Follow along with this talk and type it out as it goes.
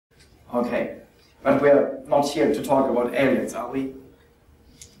Okay, but we're not here to talk about aliens, are we?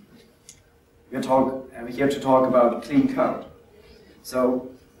 We're here to talk about clean code.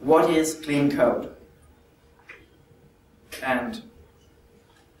 So, what is clean code? And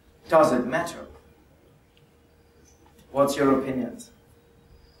does it matter? What's your opinions?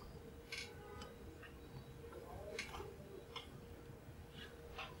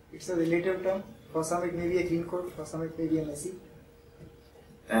 It's a relative term. For some it may be a clean code, for some it may be a messy.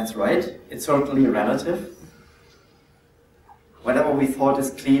 That's right. It's certainly relative. Whatever we thought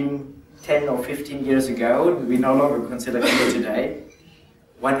is clean 10 or 15 years ago, we no longer consider clean today.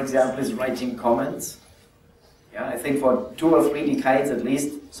 One example is writing comments. Yeah, I think for 2 or 3 decades at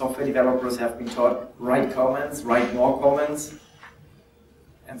least, software developers have been taught write comments, write more comments,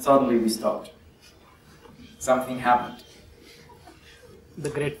 and suddenly we stopped. Something happened. The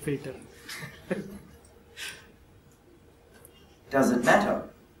great filter. Does it matter?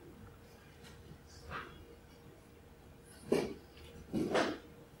 From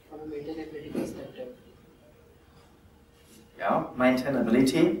a maintainability perspective. Yeah,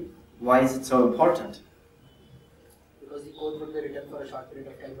 maintainability. Why is it so important? Because the code would be written for a short period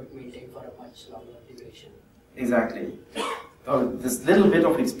of time but maintained for a much longer duration. Exactly. So this little bit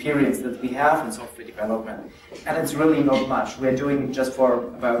of experience that we have in software development, and it's really not much. We're doing it just for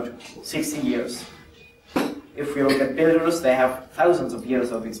about 60 years. If we look at builders, they have thousands of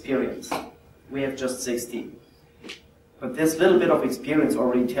years of experience. We have just 60. But this little bit of experience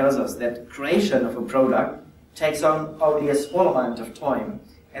already tells us that creation of a product takes on only a small amount of time,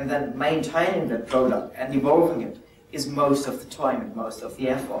 and then maintaining that product and evolving it is most of the time and most of the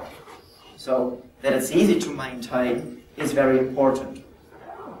effort. So that it's easy to maintain is very important.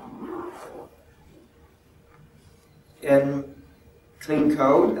 In clean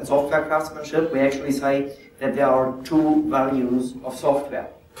code and software craftsmanship, we actually say that there are 2 values of software.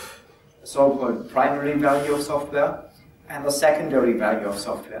 The so-called primary value of software and the secondary value of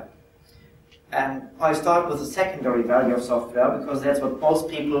software. And I start with the secondary value of software because that's what most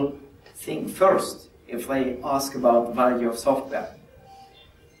people think first if they ask about the value of software.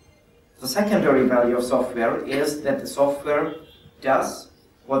 The secondary value of software is that the software does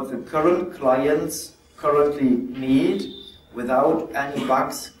what the current clients currently need without any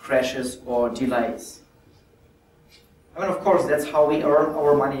bugs, crashes, or delays. I mean, of course, that's how we earn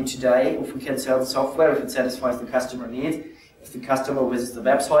our money today. If we can sell the software, if it satisfies the customer needs, if the customer visits the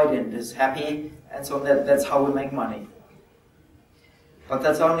website and is happy, and so that's how we make money. But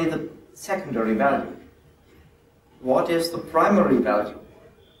that's only the secondary value. What is the primary value?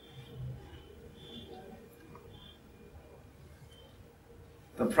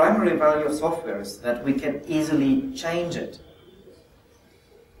 The primary value of software is that we can easily change it.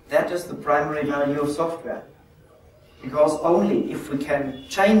 That is the primary value of software. Because only if we can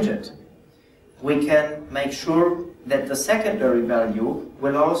change it, we can make sure that the secondary value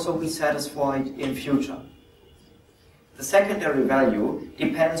will also be satisfied in future. The secondary value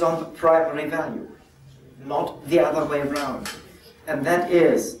depends on the primary value, not the other way around. And that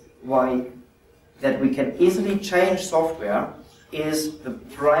is why that we can easily change software is the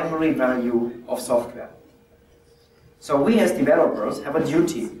primary value of software. So we as developers have a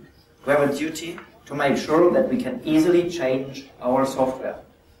duty. We have a duty to make sure that we can easily change our software.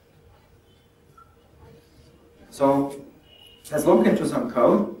 So let's look into some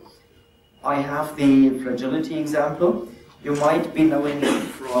code. I have the fragility example. You might be knowing it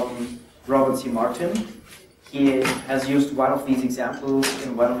from Robert C. Martin. He has used one of these examples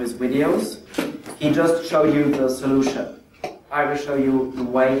in one of his videos. He just showed you the solution. I will show you the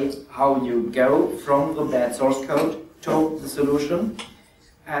way how you go from the bad source code to the solution.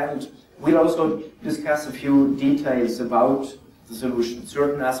 And we'll also discuss a few details about the solution.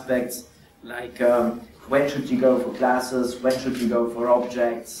 Certain aspects like when should you go for classes, when should you go for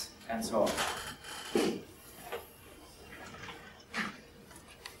objects, and so on.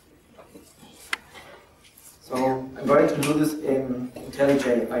 So I'm going to do this in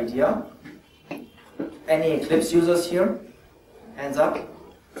IntelliJ IDEA. Any Eclipse users here? Hands up.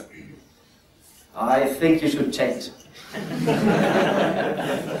 I think you should change.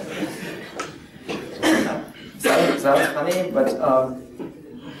 Sounds funny, but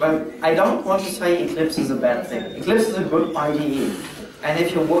I don't want to say Eclipse is a bad thing. Eclipse is a good IDE. And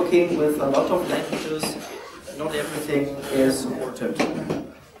if you're working with a lot of languages, not everything is supported.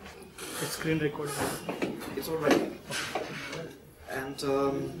 It's screen recording. It's already. And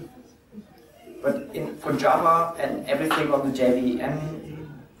for Java and everything on the JVM,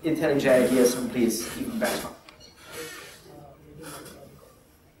 IntelliJ IDEA simply is even better.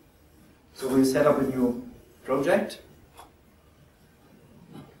 So we'll set up a new project.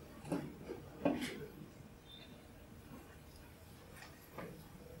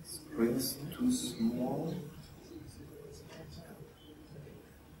 too small.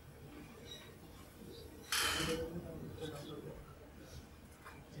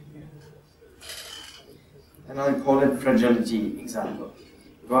 And I'll call it fragility example,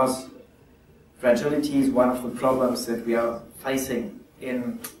 because fragility is one of the problems that we are facing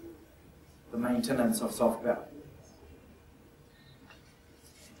in the maintenance of software.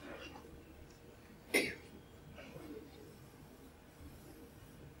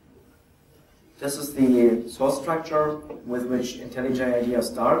 This is the source structure with which IntelliJ IDEA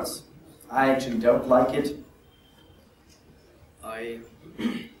starts. I actually don't like it. I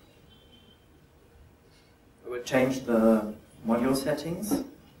will change the module settings.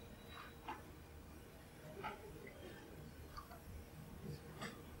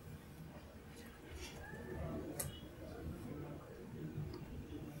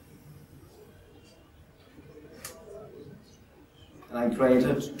 And I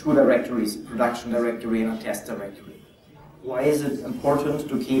created two directories, production directory and a test directory. Why is it important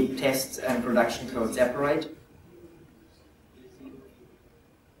to keep tests and production code separate?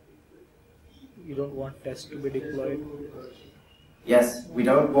 You don't want tests to be deployed. Yes, we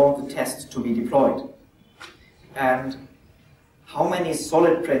don't want the test to be deployed. And how many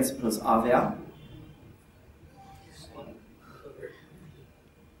solid principles are there?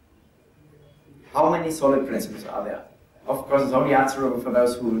 How many solid principles are there? Of course, it's only answerable for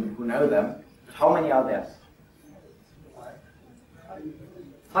those who know them. But how many are there?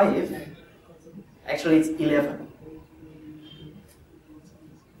 5? Actually, it's 11.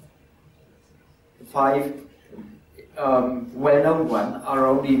 5 well-known ones are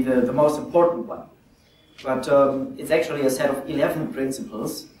only the most important one. But it's actually a set of 11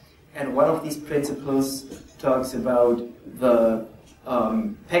 principles, and one of these principles talks about the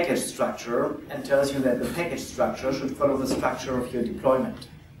package structure and tells you that the package structure should follow the structure of your deployment.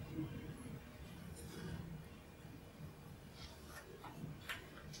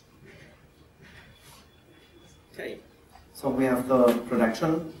 Okay, so we have the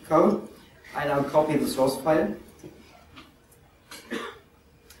production code. I now copy the source file.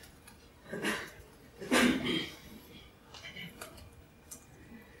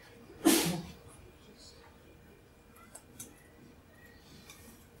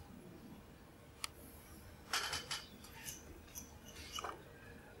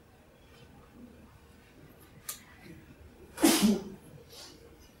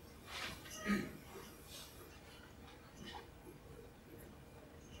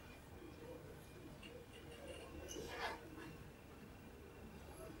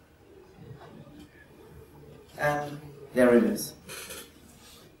 And there it is.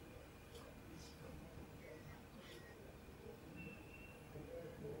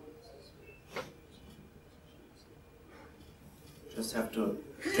 Just have to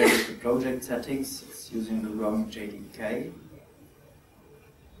change the project settings. It's using the wrong JDK.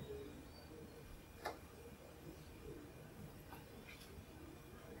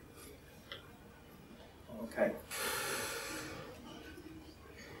 Okay.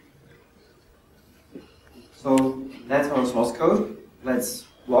 So that's our source code. Let's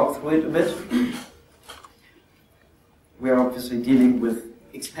walk through it a bit. We are obviously dealing with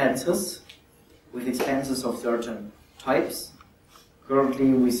expenses of certain types. Currently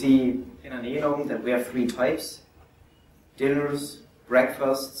we see in an enome that we have 3 types: dinners,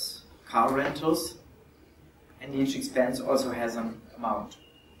 breakfasts, car rentals, and each expense also has an amount.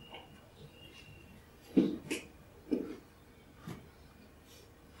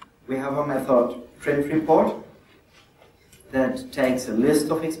 We have a method printReport that takes a list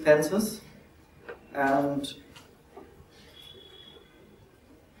of expenses, and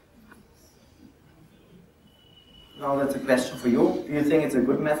now that's a question for you. Do you think it's a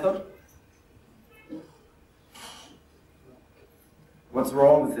good method? What's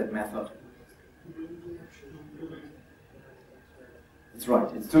wrong with that method? It's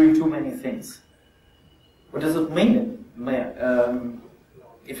right, it's doing too many things. What does it mean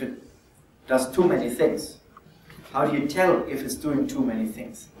if it does too many things? How do you tell if it's doing too many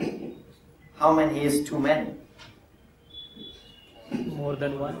things? How many is too many? More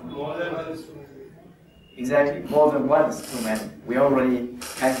than one. More than one is too many. Exactly, more than one is too many. We already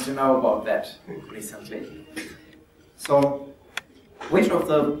came to know about that recently. So, which of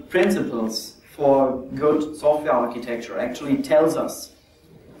the principles for good software architecture actually tells us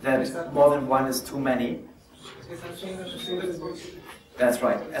that more than one is too many? That's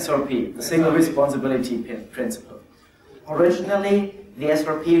right, SRP, the single responsibility principle. Originally, the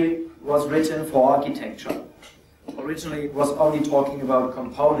SRP was written for architecture. Originally, it was only talking about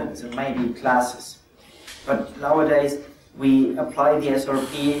components and maybe classes. But nowadays, we apply the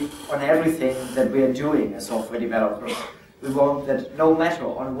SRP on everything that we are doing as software developers. We want that no matter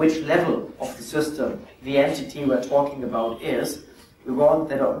on which level of the system the entity we're talking about is, we want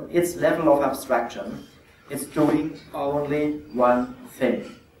that on its level of abstraction, it's doing only one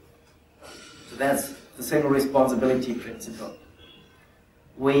thing. So that's the single responsibility principle.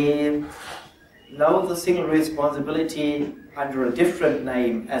 We know the single responsibility under a different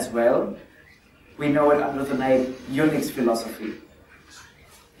name as well. We know it under the name Unix philosophy.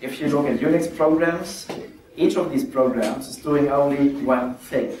 If you look at Unix programs, each of these programs is doing only one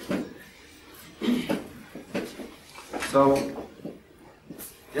thing. So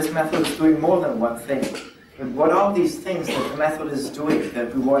this method is doing more than one thing. But what are these things that the method is doing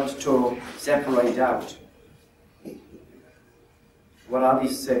that we want to separate out? What are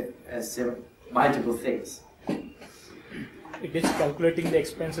these multiple things? It is calculating the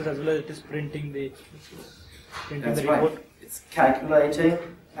expenses as well as it is printing the expenses. Printing That's the right. report. It's calculating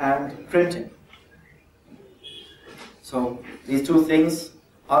and printing. So these two things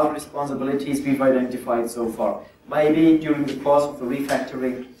are the responsibilities we've identified so far. Maybe during the course of the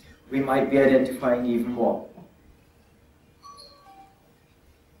refactoring, we might be identifying even more.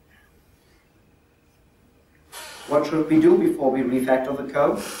 What should we do before we refactor the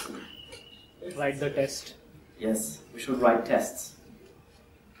code? Write the test. Yes, we should write tests.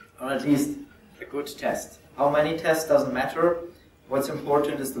 Or at least a good test. How many tests doesn't matter. What's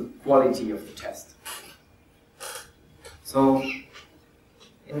important is the quality of the test. So,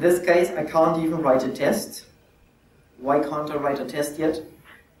 in this case, I can't even write a test. Why can't I write a test yet?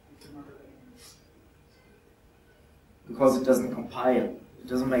 Because it doesn't compile. It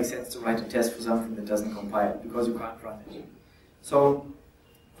doesn't make sense to write a test for something that doesn't compile, because you can't run it. So,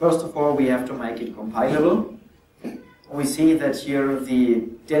 first of all, we have to make it compilable. We see that here the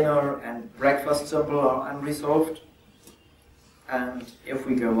dinner and breakfast symbol are unresolved. And if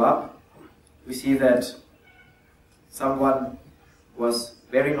we go up, we see that someone was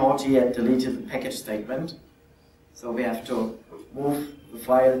very naughty and deleted the package statement. So we have to move the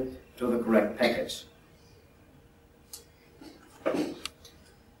file to the correct package.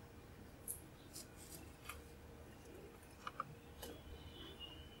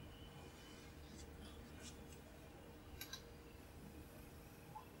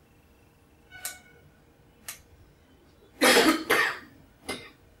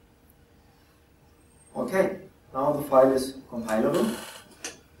 Okay, now the file is compilable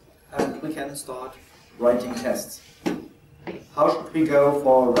and we can start writing tests. How should we go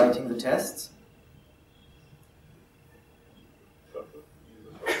for writing the tests?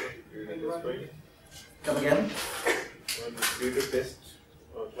 Come again? When we create a test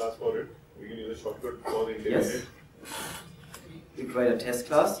class for it, we can use a shortcut for the internet. Yes. We create a test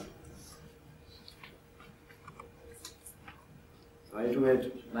class. So I do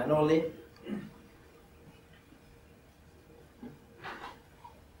it manually.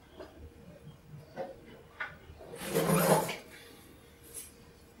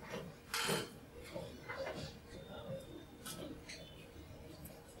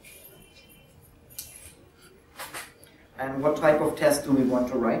 And what type of test do we want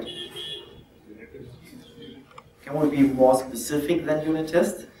to write? Can we be more specific than unit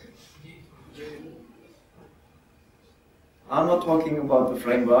test? I'm not talking about the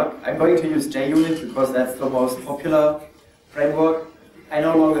framework. I'm going to use JUnit because that's the most popular framework. I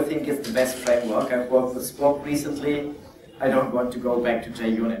no longer think it's the best framework. I've worked with Spock recently. I don't want to go back to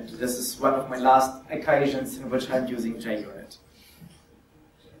JUnit. This is one of my last occasions in which I'm using JUnit.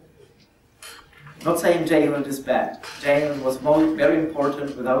 Not saying JUnit is bad. JUnit was very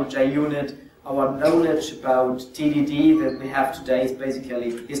important. Without JUnit, our knowledge about TDD that we have today is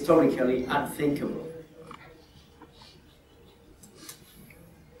basically historically unthinkable.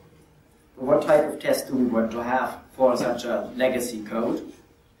 What type of test do we want to have for such a legacy code?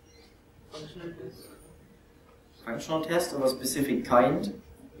 Functional test. Functional test of a specific kind.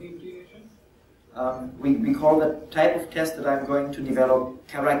 We call the type of test that I'm going to develop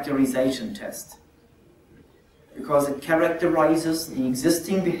characterization test. Because it characterizes the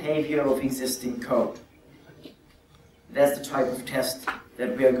existing behavior of existing code. That's the type of test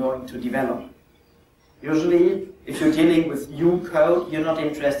that we are going to develop. Usually, if you're dealing with new code, you're not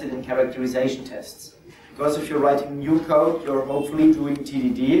interested in characterization tests. Because if you're writing new code, you're hopefully doing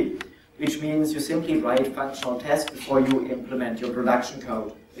TDD, which means you simply write functional tests before you implement your production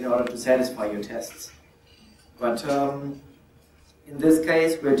code in order to satisfy your tests. But in this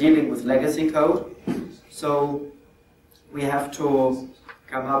case, we're dealing with legacy code, so we have to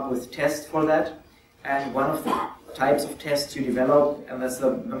come up with tests for that. And one of the types of tests you develop, and that's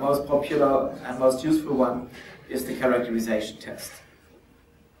the most popular and most useful one, is the characterization test.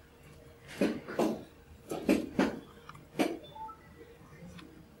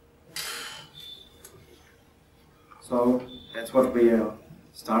 So that's what we are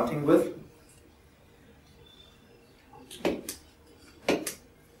starting with.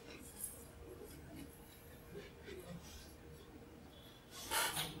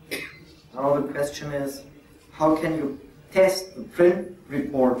 Now the question is, how can you test the print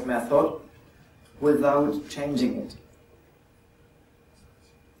report method without changing it?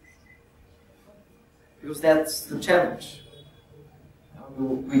 Because that's the challenge.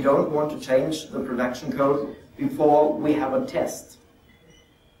 We don't want to change the production code before we have a test.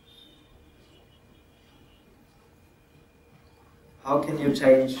 How can you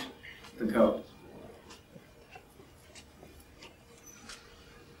change the code?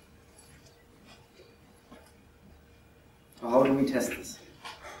 So how do we test this?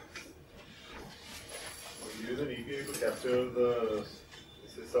 We use an API to capture the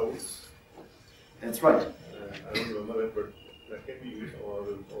sysouts. That's right. I don't remember that, but that can be used. Or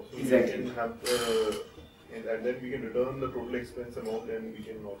also Exactly. we can have and then we can return the total expense amount, and we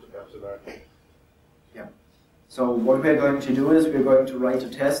can also capture that. Yeah. So what we're going to do is we're going to write a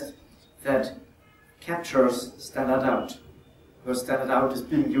test that captures standard out. Because standard out is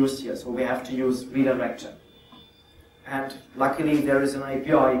being used here, so we have to use redirection. And luckily there is an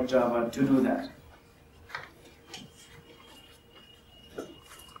API in Java to do that.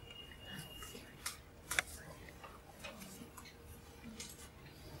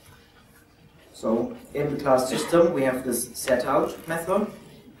 So in the class system we have this setOut method,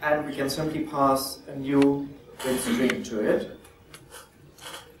 and we can simply pass a new print string to it.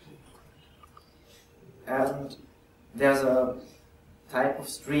 And there's a type of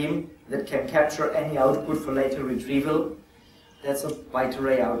stream that can capture any output for later retrieval. That's a byte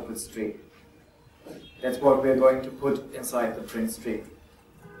array output stream. That's what we're going to put inside the print stream.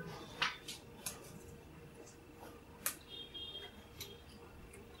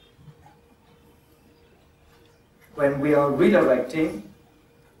 When we are redirecting,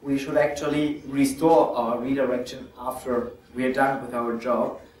 we should actually restore our redirection after we are done with our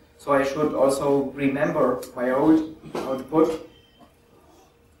job. So I should also remember my old output.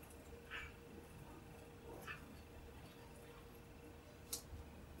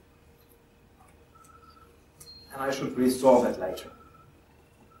 And I should restore that later.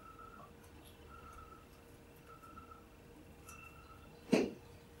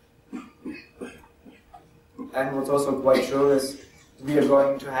 And what's also quite sure is we are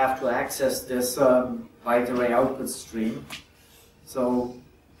going to have to access this byte array output stream. So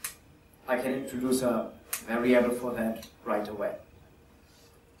I can introduce a variable for that right away.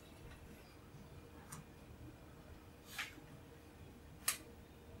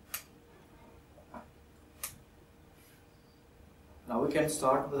 Now we can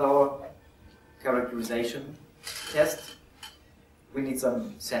start with our characterization test. We need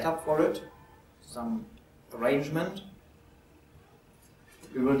some setup for it, some arrangement.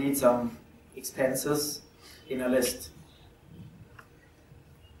 We will need some expenses in a list.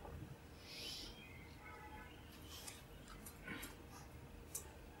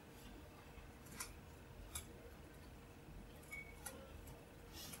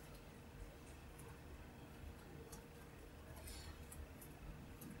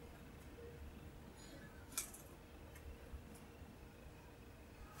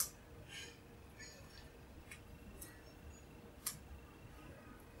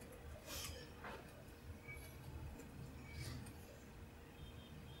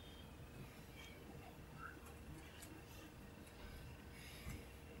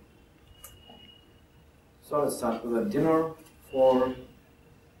 So let's start with a dinner for,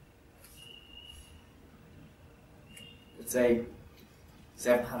 let's say,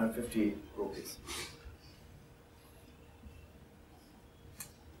 750 rupees.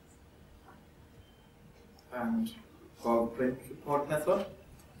 And call print report method.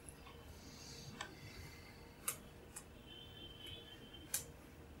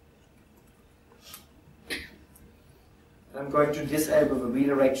 I'm going to disable the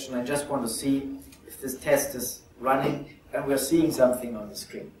redirection. I just want to see if this test is running and we're seeing something on the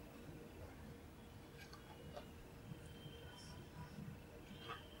screen.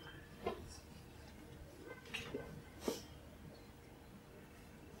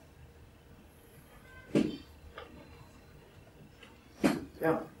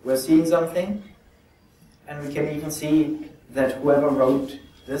 Yeah, we're seeing something, and we can even see that whoever wrote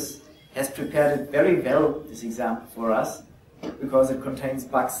this has prepared it very well, this example for us, because it contains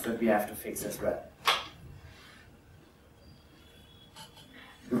bugs that we have to fix as well.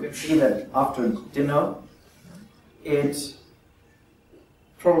 You can see that after dinner, it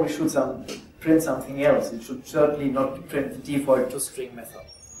probably should print something else. It should certainly not print the default toString method.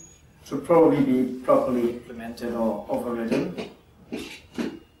 It should probably be properly implemented or overridden.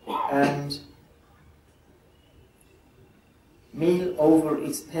 And meal over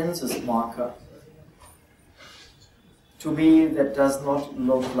expenses marker. To me, that does not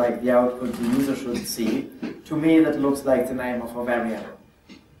look like the output the user should see. To me, that looks like the name of a variable.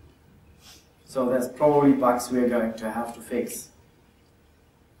 So there's probably bugs we're going to have to fix.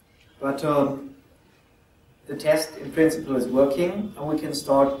 But the test in principle is working, and we can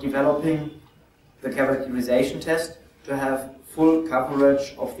start developing the characterization test to have full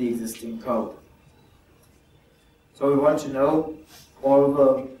coverage of the existing code. So we want to know all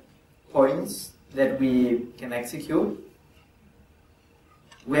the points that we can execute.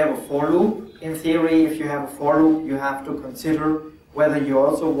 We have a for loop. In theory, if you have a for loop, you have to consider whether you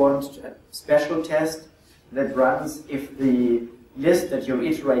also want a special test that runs if the list that you're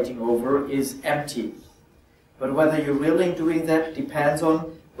iterating over is empty. But whether you're really doing that depends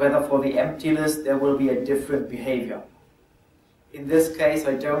on whether for the empty list there will be a different behavior. In this case,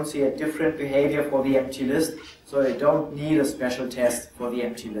 I don't see a different behavior for the empty list, so I don't need a special test for the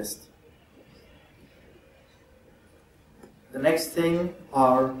empty list. The next thing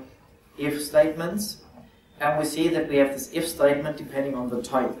are if statements, and we see that we have this if statement depending on the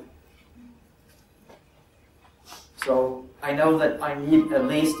type. So I know that I need at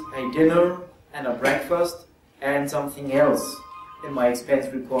least a dinner and a breakfast and something else in my expense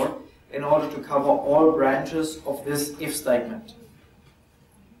report in order to cover all branches of this if statement.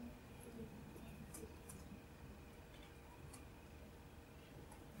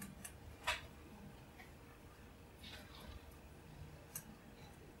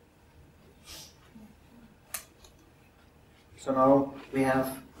 So now we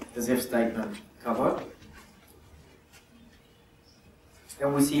have this if statement covered.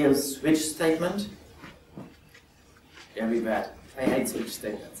 Then we see a switch statement. Very bad. I hate switch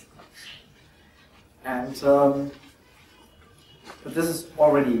statements. And but this is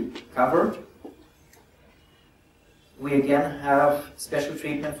already covered. We again have special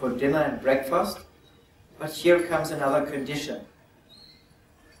treatment for dinner and breakfast. But here comes another condition.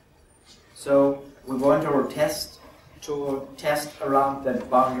 So we want our test to test around that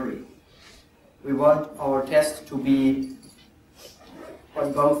boundary. We want our test to be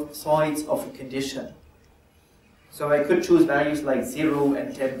on both sides of a condition. So I could choose values like 0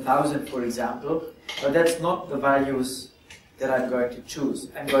 and 10,000, for example, but that's not the values that I'm going to choose.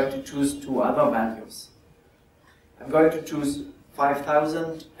 I'm going to choose two other values. I'm going to choose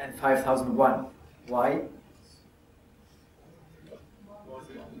 5,000 and 5,001. Why?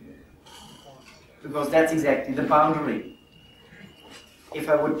 Because that's exactly the boundary. If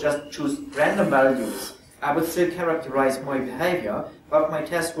I would just choose random values, I would still characterize my behavior, but my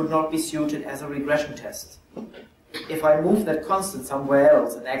test would not be suited as a regression test. If I move that constant somewhere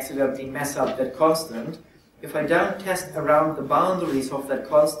else and accidentally mess up that constant, if I don't test around the boundaries of that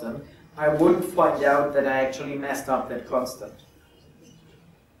constant, I wouldn't find out that I actually messed up that constant.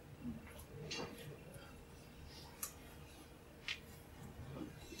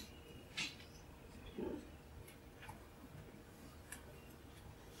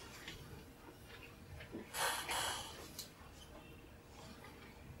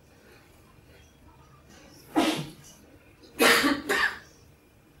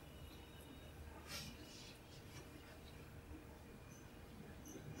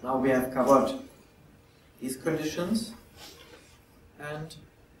 Now we have covered these conditions, and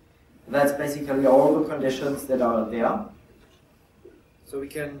that's basically all the conditions that are there. So we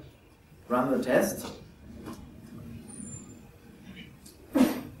can run the test.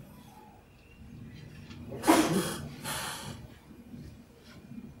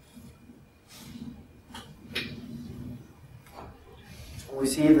 We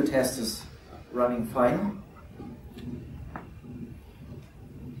see the test is running fine.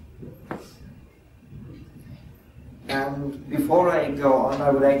 And before I go on, I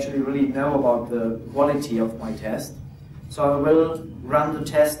would actually really know about the quality of my test. So I will run the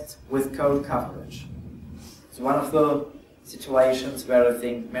test with code coverage. It's one of the situations where I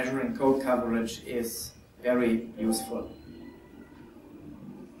think measuring code coverage is very useful.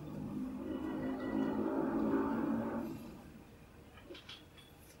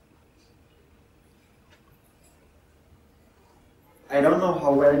 I don't know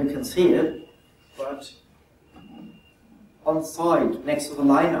how well you can see it, but on the side, next to the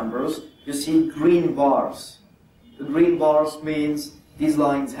line numbers, you see green bars. The green bars means these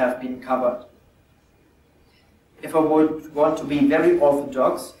lines have been covered. If I would want to be very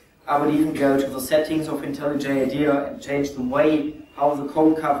orthodox, I would even go to the settings of IntelliJ IDEA and change the way how the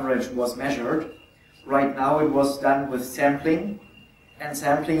code coverage was measured. Right now it was done with sampling, and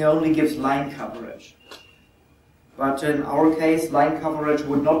sampling only gives line coverage. But in our case, line coverage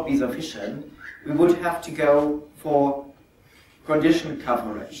would not be sufficient. We would have to go for condition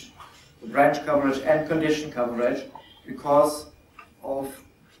coverage, the branch coverage and condition coverage, because of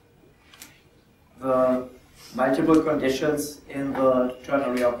the multiple conditions in the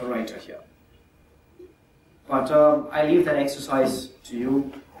ternary operator here. But I leave that exercise to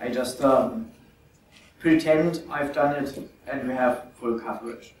you. I just pretend I've done it and we have full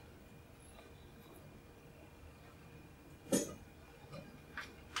coverage.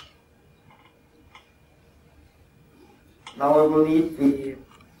 Now I will need the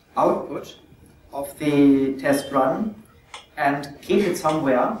output of the test run and keep it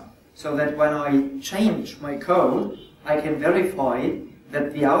somewhere so that when I change my code, I can verify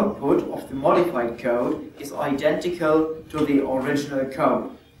that the output of the modified code is identical to the original code.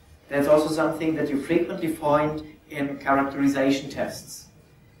 That's also something that you frequently find in characterization tests.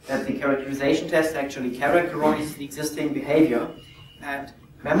 That the characterization test actually characterizes the existing behavior and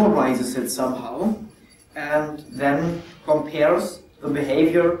memorizes it somehow, and then compares the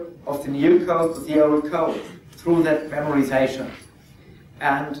behavior of the new code with the old code through that memorization.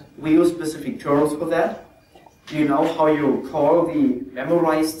 And we use specific terms for that. Do you know how you call the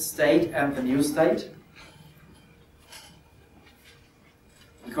memorized state and the new state?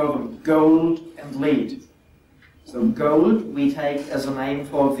 We call them gold and lead. So gold we take as a name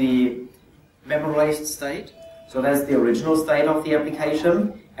for the memorized state. So that's the original state of the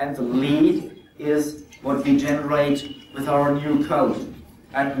application. And the lead is what we generate with our new code.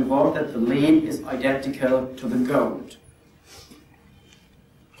 And we want that the lead is identical to the gold.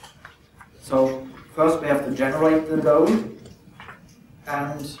 So first we have to generate the gold,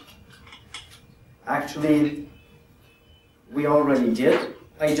 and actually we already did.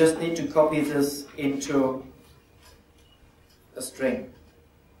 I just need to copy this into a string.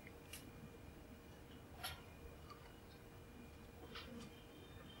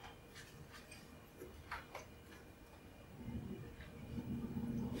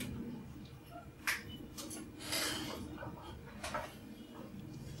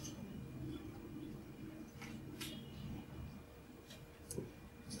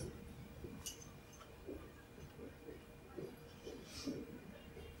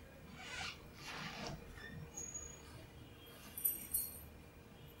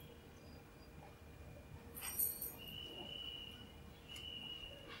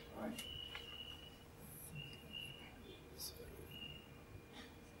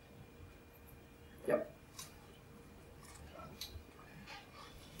 Yep.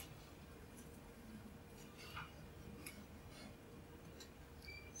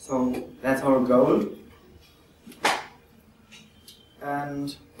 So that's our goal.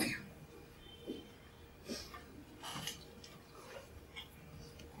 And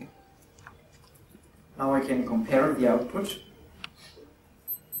now I can compare the output.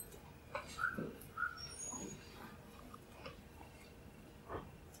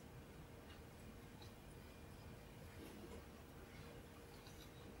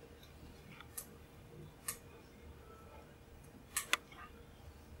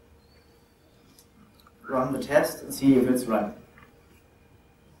 Run the test and see if it's run.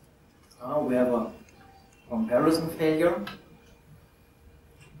 Now we have a comparison failure.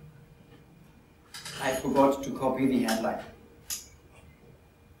 I forgot to copy the headline.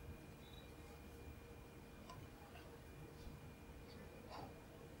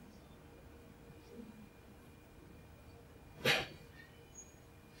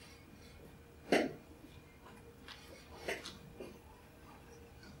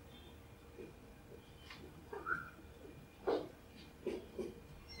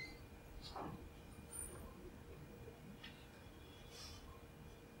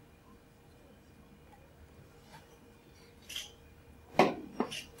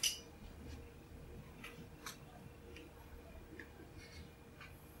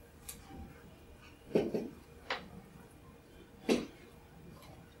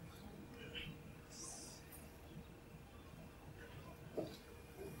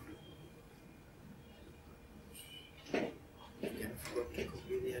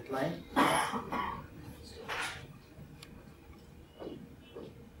 Line.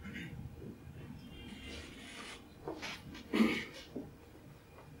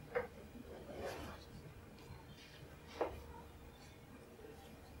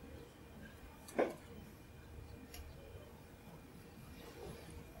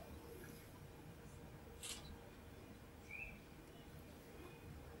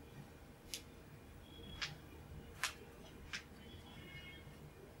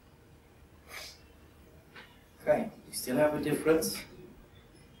 Okay, you still have a difference.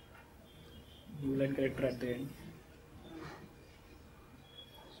 Boolean character at the end.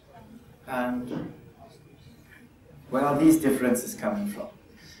 And where are these differences coming from?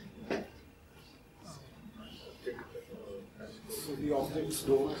 So the objects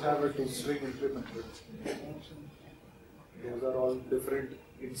don't have a toString implemented. Those are all different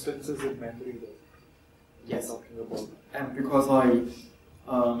instances in memory that Yes. we're talking about. And because I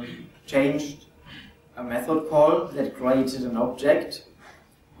changed a method call that created an object,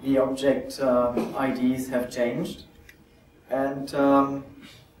 the object IDs have changed, and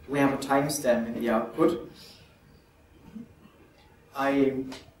we have a timestamp in the output. I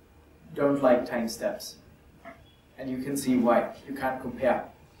don't like timestamps, and you can see why. You can't compare.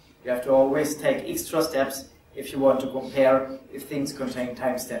 You have to always take extra steps if you want to compare if things contain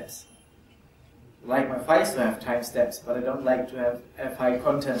timestamps. I like my files to have timestamps, but I don't like to have file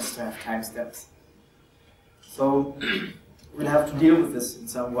contents to have timestamps. So we'll have to deal with this in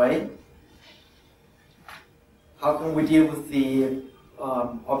some way. How can we deal with the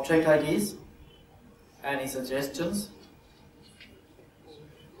object IDs? Any suggestions?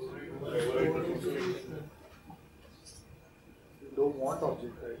 You don't want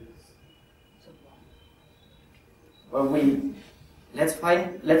object IDs. Well,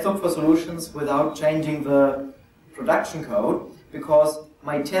 let's look for solutions without changing the production code, because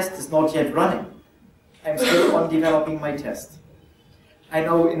my test is not yet running. I'm still on developing my test. I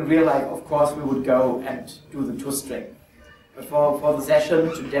know in real life, of course, we would go and do the toString. But for the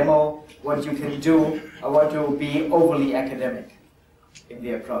session, to demo what you can do, I want to be overly academic in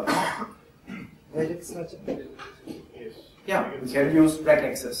the approach. Regex matching. Yes. Yeah, we can use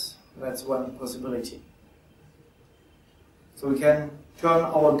regexes. That's one possibility. So we can turn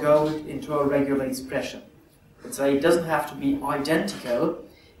our code into a regular expression. And so it doesn't have to be identical,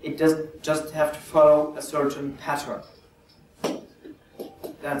 it doesn't just have to follow a certain pattern.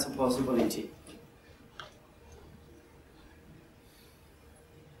 That's a possibility.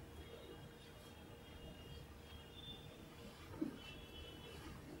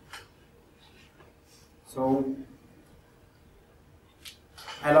 So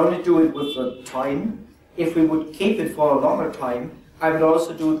I'll only do it with the time. If we would keep it for a longer time, I would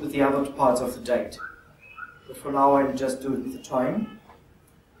also do it with the other parts of the date. But for now, I'll just do it with the time.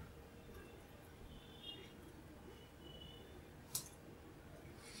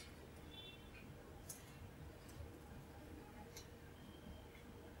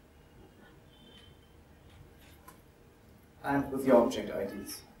 And with the object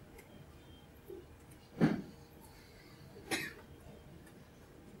IDs.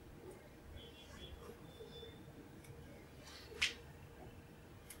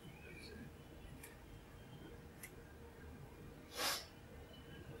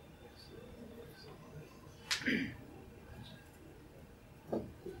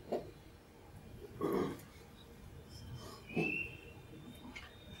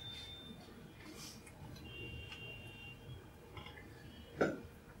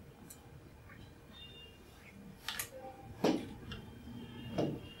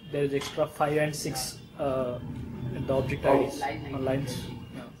 There is extra 5 and 6 in the object Oh. IDs Line nine. on lines.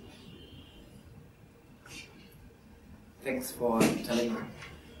 Yeah. Thanks for telling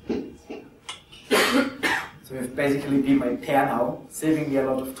me. So you've basically been my pair now, saving me a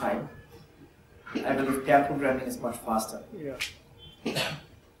lot of time. I believe pair programming is much faster. Yeah.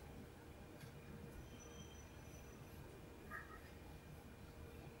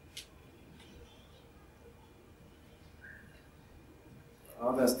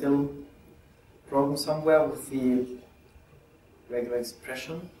 Are there still problems somewhere with the regular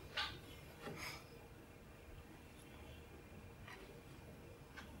expression?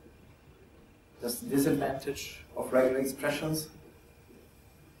 That's the disadvantage of regular expressions.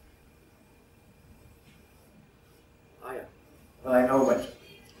 Ah yeah. Well, I know, but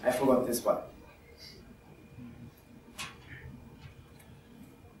I forgot this one.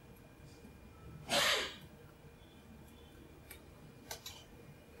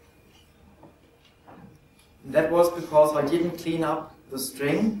 That was because I didn't clean up the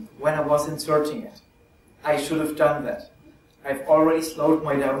string when I was inserting it. I should have done that. I've already slowed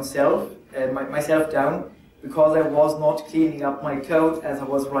myself down because I was not cleaning up my code as I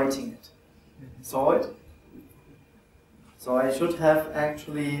was writing it. Saw it? So I should have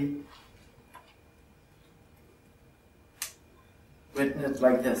actually written it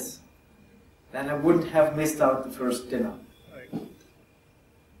like this. Then I wouldn't have missed out the first dinner.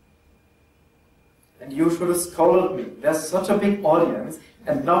 And you should have scolded me. There's such a big audience,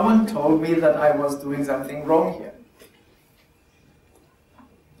 and no one told me that I was doing something wrong here.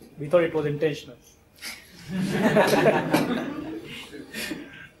 We thought it was intentional.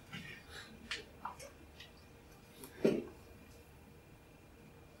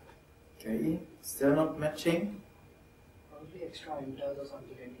 Okay, still not matching. Probably extra enters or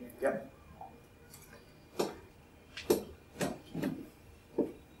something at the end. Yep.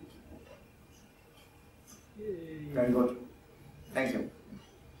 Very good. Thank you.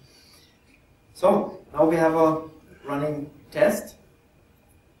 So, now we have a running test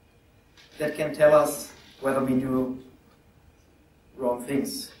that can tell us whether we do wrong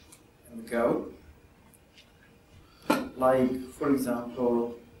things in the code. Like, for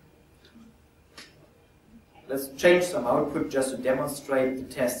example, let's change some output just to demonstrate the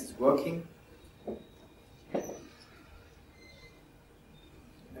test is working.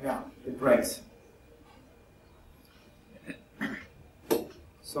 Yeah, it breaks.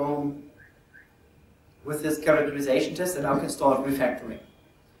 So, with this characterization test, I now can start refactoring.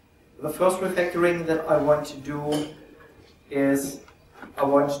 The first refactoring that I want to do is I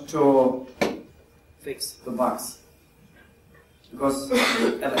want to fix the bugs. Because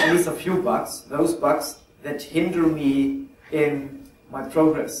at least a few bugs, those bugs that hinder me in my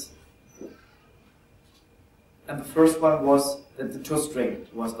progress. And the first one was that the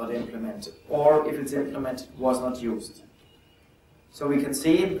toString was not implemented, or if it's implemented, was not used. So we can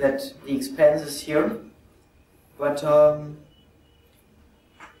see that the expense is here, but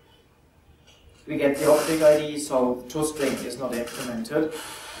we get the object ID, so the toString is not implemented.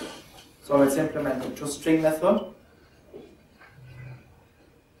 So let's implement the toString method.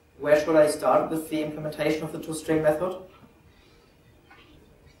 Where should I start with the implementation of the toString method?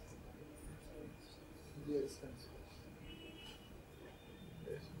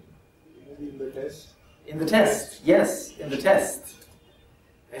 Maybe in the test. In the test, yes, in the test.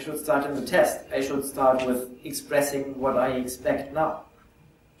 I should start in the test. I should start with expressing what I expect now.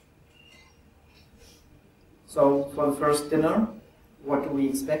 So for the first dinner, what do we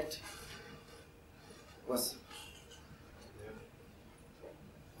expect? Was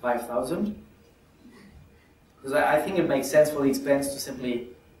 5,000. Because I think it makes sense for the expense to simply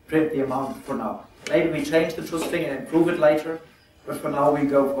print the amount for now. Maybe we change the toString and improve it later, but for now we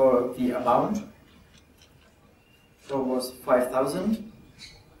go for the amount. So it was 5,000.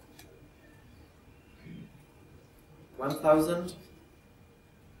 1,000.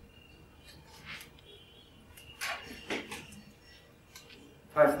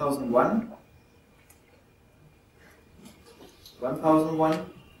 5,001. 1,001.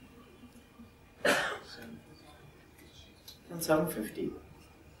 And 750.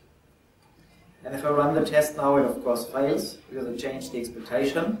 And if I run the test now, it of course fails because I changed the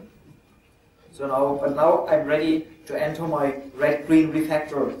expectation. So now I'm ready to enter my red-green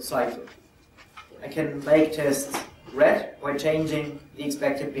refactor cycle. I can make tests red by changing the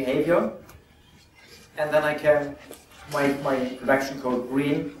expected behavior, and then I can make my production code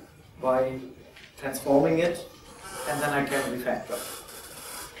green by transforming it, and then I can refactor.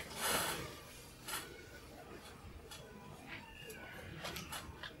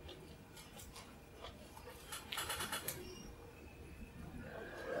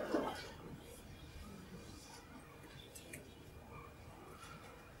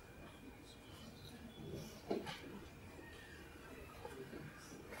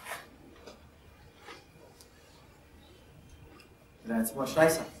 That's much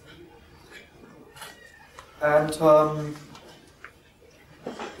nicer. And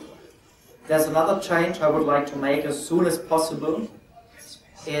there's another change I would like to make as soon as possible.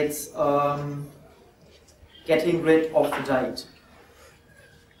 It's getting rid of the date.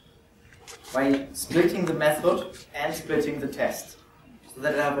 By splitting the method and splitting the test. So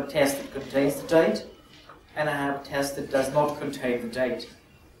that I have a test that contains the date, and I have a test that does not contain the date.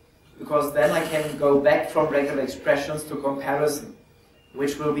 Because then I can go back from regular expressions to comparison,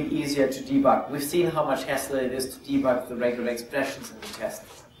 which will be easier to debug. We've seen how much hassle it is to debug the regular expressions in the test.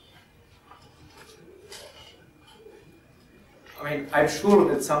 I mean, I'm sure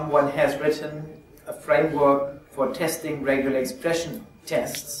that someone has written a framework for testing regular expression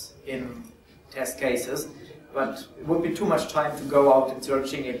tests in test cases, but it would be too much time to go out and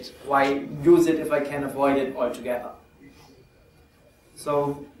searching it. Why use it if I can avoid it altogether?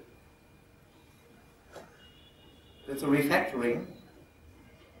 So, it's a refactoring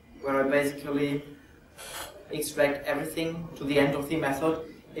where I basically extract everything to the end of the method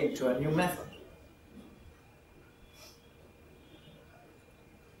into a new method.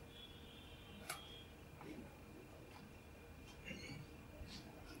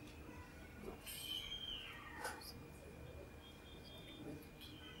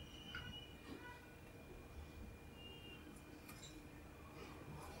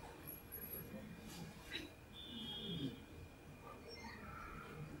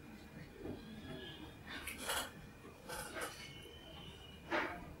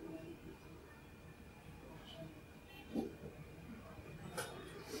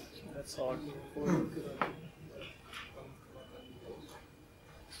 Sort.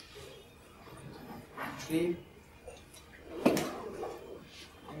 Actually,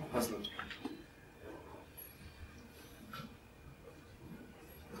 I'm puzzled.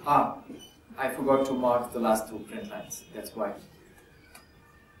 I forgot to mark the last two print lines. That's why.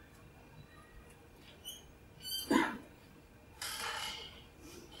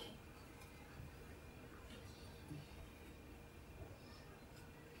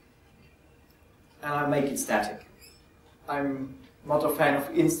 And I'll make it static. I'm not a fan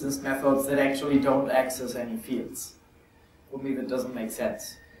of instance methods that actually don't access any fields. For me, that doesn't make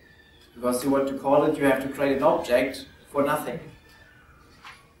sense. Because you want to call it, you have to create an object for nothing.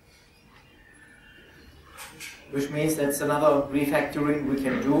 Which means that's another refactoring we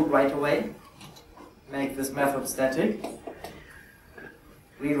can do right away. Make this method static.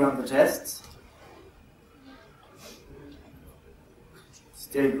 Rerun the tests.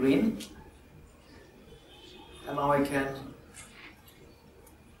 Still green. And now I can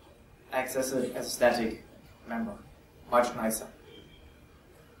access it as a static member. Much nicer.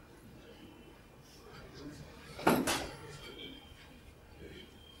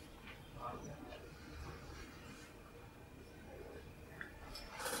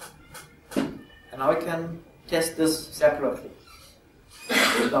 And now I can test this separately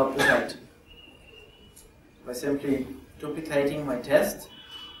without the height. By simply duplicating my test.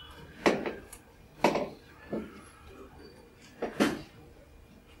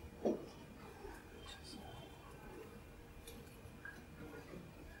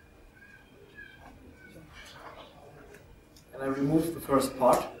 And I remove the first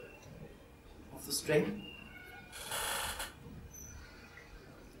part of the string.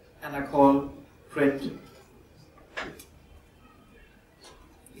 And I call print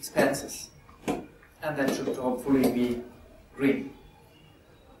expenses. And that should hopefully be green.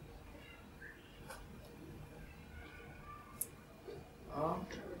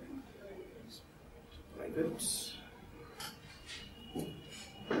 Very good.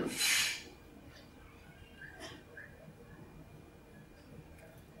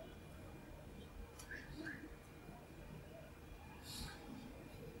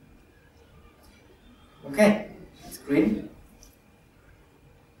 Okay, it's green.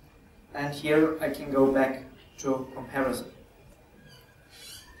 And here I can go back to comparison.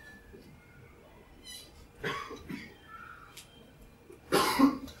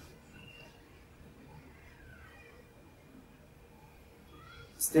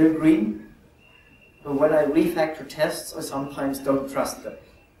 Still green, but when I refactor tests, I sometimes don't trust them.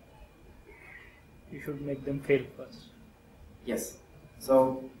 You should make them fail first. Yes,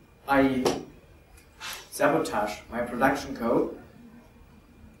 so I sabotage my production code.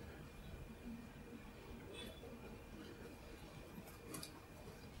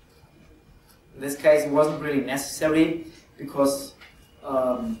 In this case, it wasn't really necessary because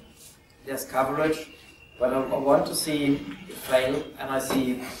there's coverage, but I want to see it fail, and I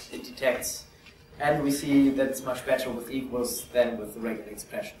see it detects. And we see that it's much better with equals than with the regular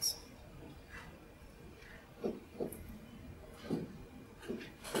expressions.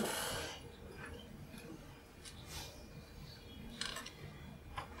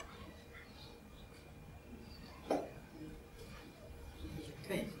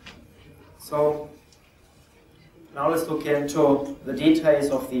 Okay, so now let's look into the details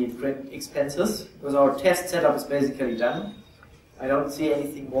of the print expenses, because our test setup is basically done. I don't see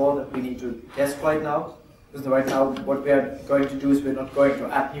anything more that we need to test right now, because right now what we are going to do is we're not going to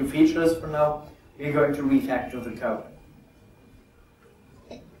add new features for now, we're going to refactor the code.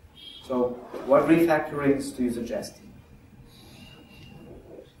 So what refactorings do you suggest?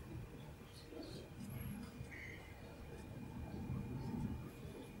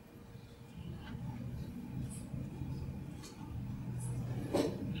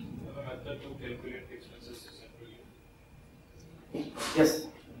 Yes,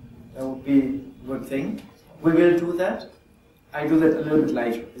 that would be a good thing. We will do that. I do that a little bit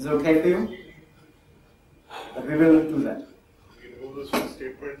later. Is it okay for you? But we will do that. You remove the switch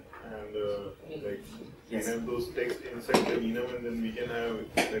statement and Yes. have those text inside the enum, and then we can have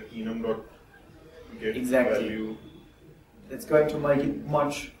that enum dot get Exactly. value. It's going to make it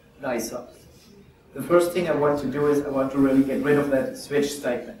much nicer. The first thing I want to do is I want to really get rid of that switch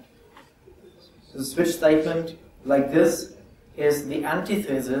statement. The switch statement like this is the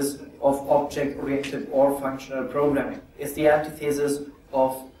antithesis of object-oriented or functional programming. It's the antithesis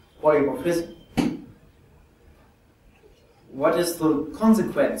of polymorphism. What is the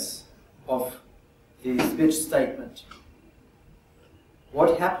consequence of the switch statement?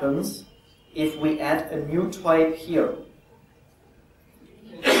 What happens if we add a new type here?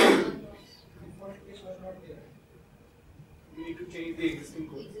 change the existing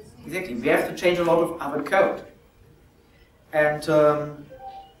code. Exactly. We have to change a lot of other code. And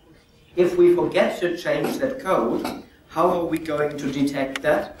if we forget to change that code, how are we going to detect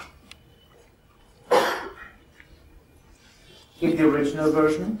that? In the original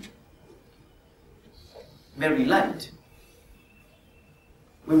version, very late.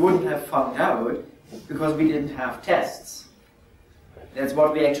 We wouldn't have found out because we didn't have tests. That's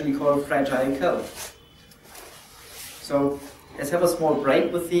what we actually call fragile code. So let's have a small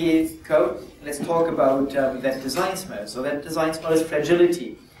break with the code. Let's talk about that design smell. So that design smell is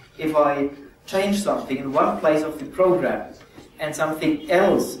fragility. If I change something in one place of the program and something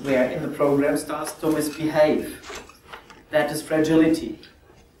else where in the program starts to misbehave, that is fragility.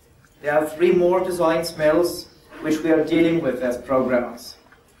 There are 3 more design smells which we are dealing with as programmers.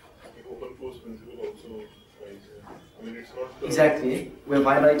 Open close principle also. I mean, it's not Exactly. We're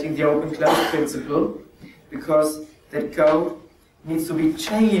violating the open close principle because that code needs to be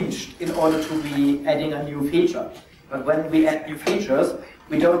changed in order to be adding a new feature. But when we add new features,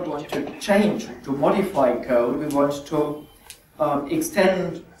 we don't want to change, to modify code, we want to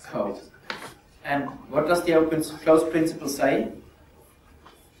extend code. And what does the open close principle say?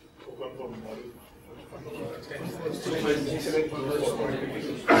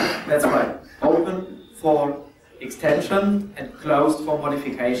 That's right. Open for extension and closed for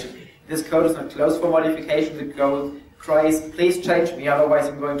modification. This code is not closed for modification, the code cries, please change me, otherwise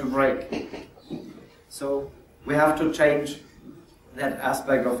I'm going to break. So we have to change that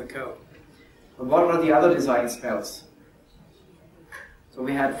aspect of the code. But what are the other design spells? So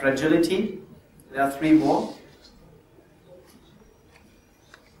we had fragility. There are 3 more.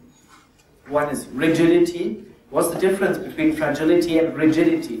 One is rigidity. What's the difference between fragility and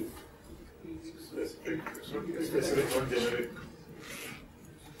rigidity? Specific, not generic.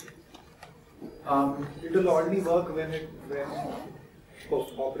 It will only work when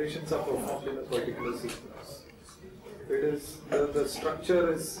operations are performed in a particular sequence. It is the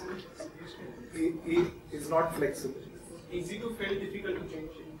structure is not flexible. Easy to fail, difficult to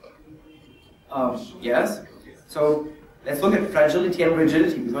change. Yes. So let's look at fragility and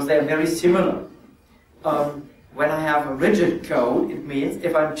rigidity because they are very similar. When I have a rigid code, it means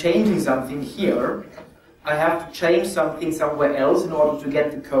if I'm changing something here, I have to change something somewhere else in order to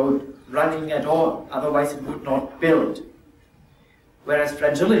get the code running at all. Otherwise it would not build. Whereas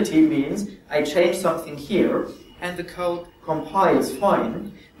fragility means I change something here and the code compiles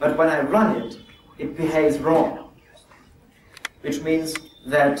fine, but when I run it, it behaves wrong. Which means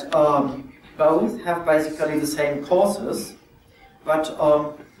that both have basically the same causes, but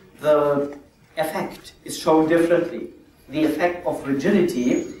the effect is shown differently. The effect of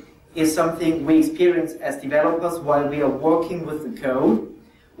rigidity is something we experience as developers while we are working with the code,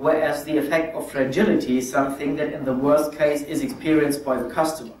 whereas the effect of fragility is something that in the worst case is experienced by the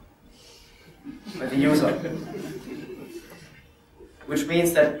customer, by the user. Which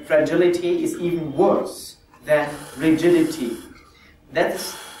means that fragility is even worse than rigidity.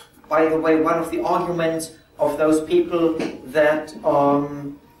 That's, by the way, one of the arguments of those people that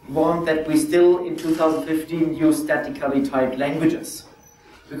want that we still in 2015 use statically typed languages.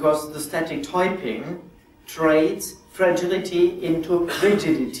 Because the static typing trades fragility into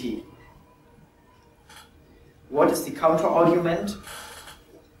rigidity. What is the counter-argument?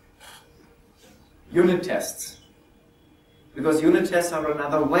 Unit tests. Because unit tests are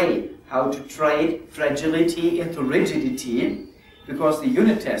another way how to trade fragility into rigidity, because the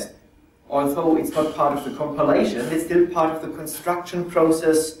unit test, although it's not part of the compilation, it's still part of the construction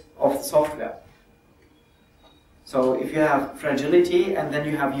process of the software. So if you have fragility and then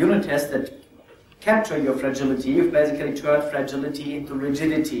you have unit tests that capture your fragility, you've basically turned fragility into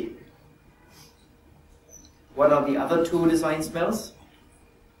rigidity. What are the other 2 design smells?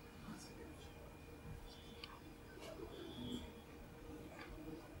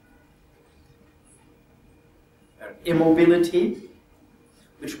 Immobility,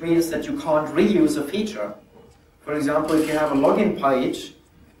 which means that you can't reuse a feature. For example, if you have a login page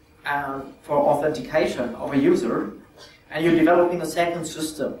for authentication of a user, and you're developing a second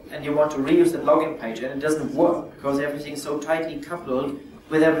system, and you want to reuse that login page, and it doesn't work because everything's so tightly coupled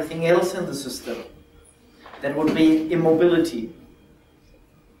with everything else in the system. That would be immobility.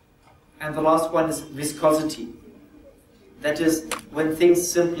 And the last one is viscosity. That is when things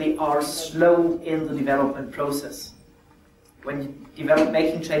simply are slow in the development process. When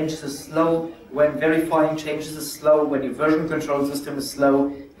making changes is slow, when verifying changes is slow, when your version control system is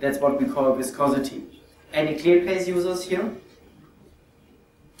slow, that's what we call viscosity. Any clear case users here?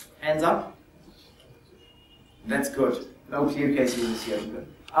 Hands up? That's good. No clear case users here. Good.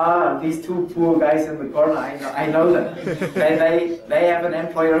 Ah, these two poor guys in the corner, I know them. They have an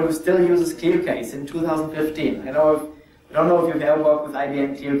employer who still uses ClearCase in 2015. I don't know if you've ever worked with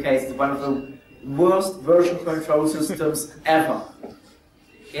IBM ClearCase. It's one of the worst version control systems ever.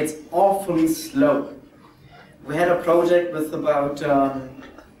 It's awfully slow. We had a project with about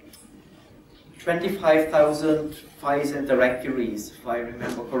 25,000 files and directories, if I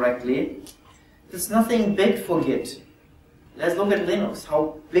remember correctly. There's nothing big for Git. Let's look at Linux,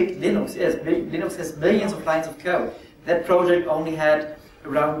 how big Linux is. Linux has millions of lines of code. That project only had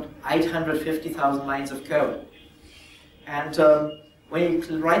around 850,000 lines of code. And when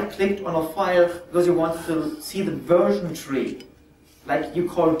you right-clicked on a file because you wanted to see the version tree, like you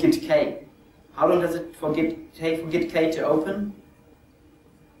call git k, how long does it take for git k to open?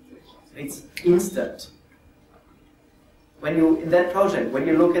 It's instant. In that project, when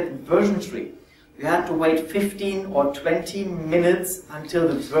you look at the version tree, you have to wait 15 or 20 minutes until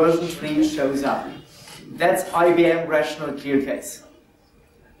the version tree shows up. That's IBM Rational ClearCase.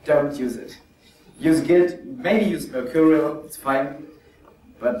 Don't use it. Use Git, maybe use Mercurial, it's fine.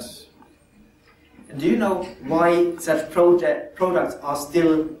 But do you know why such products are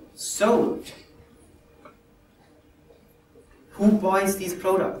still sold? Who buys these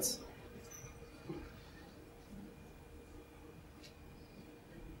products?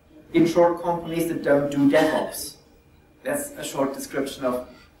 In short, companies that don't do DevOps. That's a short description of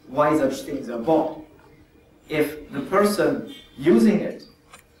why such things are bought. If the person using it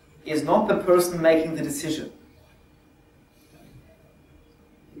is not the person making the decision,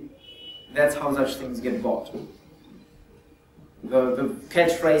 that's how such things get bought. The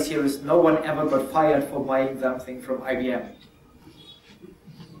catchphrase here is no one ever got fired for buying something from IBM.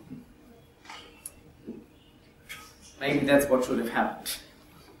 Maybe that's what should have happened.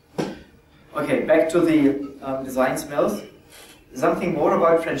 Okay, back to the design smells. Something more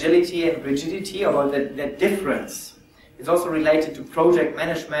about fragility and rigidity, about that difference. It's also related to project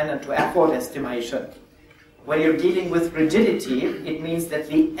management and to effort estimation. When you're dealing with rigidity, it means that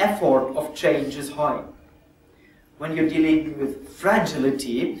the effort of change is high. When you're dealing with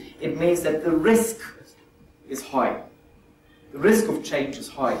fragility, it means that the risk is high. The risk of change is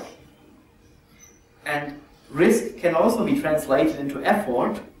high. And risk can also be translated into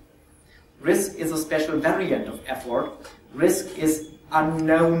effort. Risk is a special variant of effort. Risk is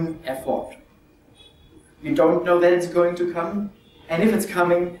unknown effort. You don't know that it's going to come, and if it's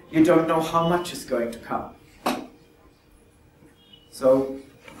coming, you don't know how much is going to come. So,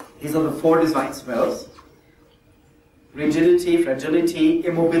 these are the 4 design smells: rigidity, fragility,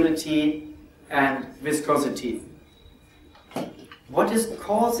 immobility, and viscosity. What is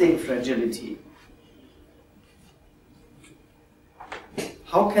causing fragility?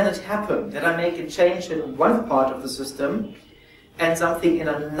 How can it happen that I make a change in one part of the system and something in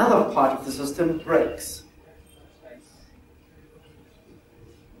another part of the system breaks?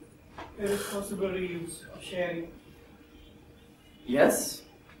 Irresponsible reuse or sharing. Yes.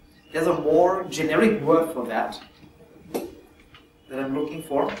 There's a more generic word for that I'm looking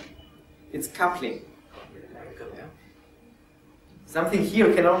for. It's coupling. Something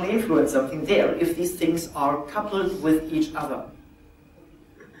here can only influence something there if these things are coupled with each other.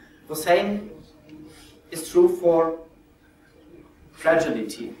 The same is true for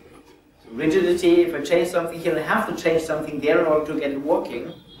fragility. Rigidity, if I change something here, I have to change something there in order to get it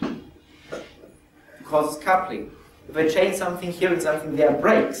working, because it's coupling. If I change something here and something there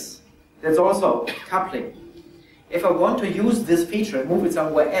breaks, that's also coupling. If I want to use this feature and move it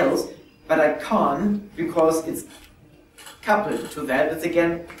somewhere else, but I can't because it's coupled to that, it's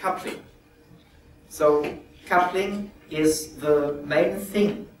again coupling. So coupling is the main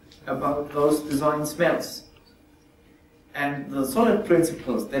thing about those design smells. And the solid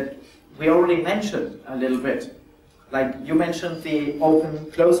principles that we already mentioned a little bit, like you mentioned the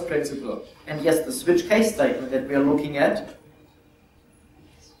open-close principle, and yes, the switch case statement that we are looking at,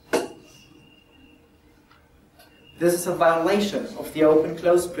 this is a violation of the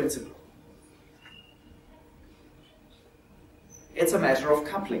open-close principle. It's a matter of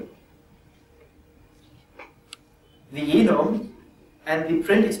coupling. The enum and the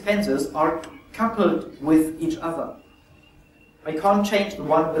print expenses are coupled with each other. I can't change the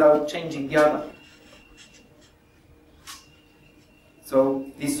one without changing the other. So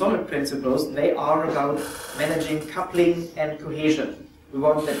these solid principles, they are about managing coupling and cohesion. We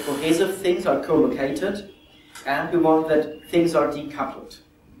want that cohesive things are co-located, and we want that things are decoupled,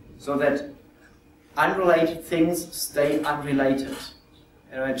 so that unrelated things stay unrelated.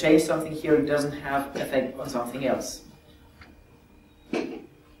 And when I change something here, it doesn't have effect on something else.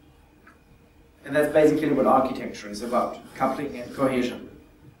 And that's basically what architecture is about, coupling and cohesion.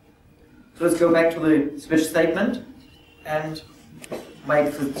 So let's go back to the switch statement and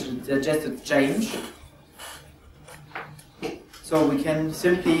make the suggested change. So we can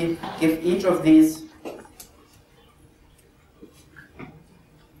simply give each of these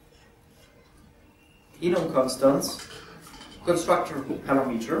enum constants constructor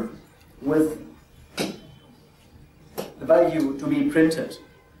parameter with the value to be printed.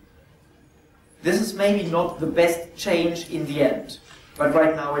 This is maybe not the best change in the end, but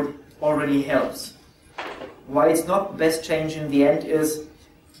right now it already helps. Why it's not the best change in the end is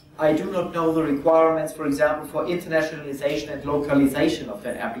I do not know the requirements, for example, for internationalization and localization of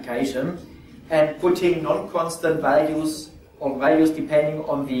that application, and putting non-constant values or values depending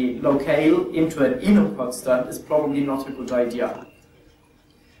on the locale into an enum constant is probably not a good idea.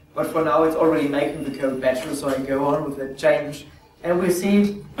 But for now it's already making the code better, so I go on with that change, and we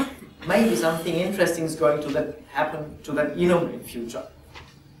see maybe something interesting is going to happen to that enum in future.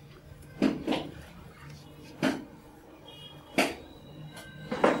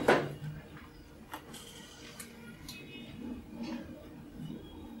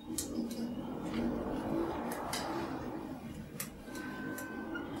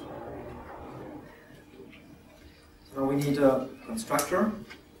 So we need a constructor.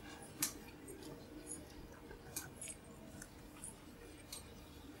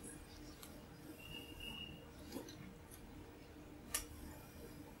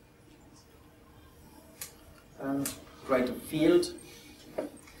 And create a field.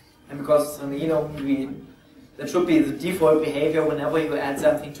 And because it's an enum, that should be the default behavior whenever you add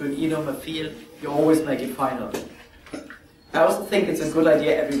something to an enum, a field, you always make it final. I also think it's a good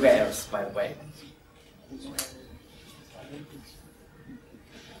idea everywhere else, by the way.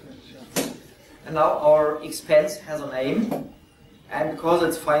 And now our expense has a name, and because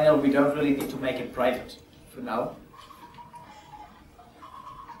it's final, we don't really need to make it private for now.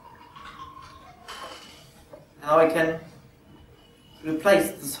 Now I can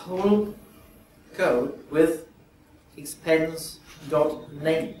replace this whole code with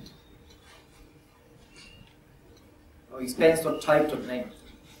expense.named or expense.type.named.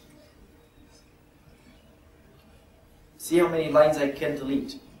 See how many lines I can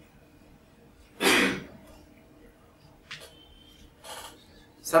delete.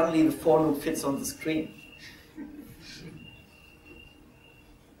 Suddenly the for loop fits on the screen.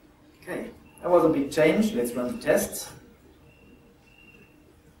 Okay, that was a big change. Let's run the tests.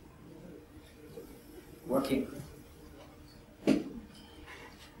 Working.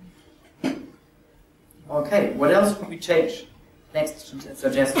 Okay, what else could we change? Next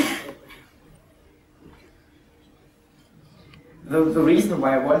suggestion. The reason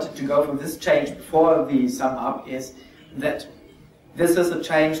why I wanted to go for this change before the sum up is that this is a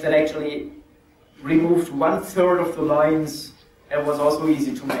change that actually removed 1/3 of the lines and was also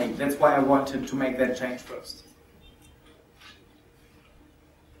easy to make. That's why I wanted to make that change first.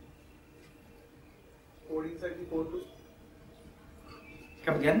 Code inside the for loop.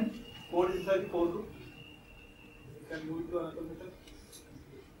 Come again? Code inside the for loop. You can move it to another method.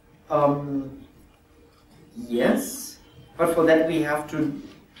 Yes, but for that we have to.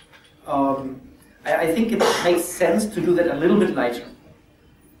 I think it makes sense to do that a little bit later.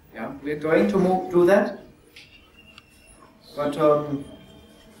 Yeah, we're going to do that, but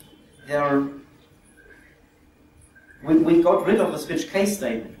we got rid of a switch case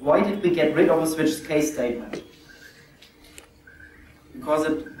statement. Why did we get rid of a switch case statement? Because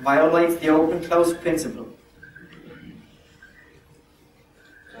it violates the open-close principle.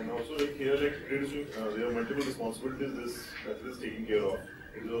 And also like here, like there are multiple responsibilities that is taken care of.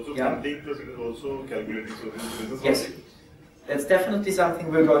 It is also printing, plus it is also calculating. So this is business logic. That's definitely something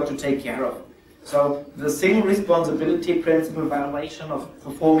we're going to take care of. So the single responsibility principle violation of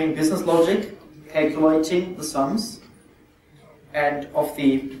performing business logic, calculating the sums, and of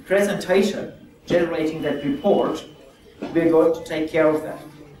the presentation, generating that report, we're going to take care of that.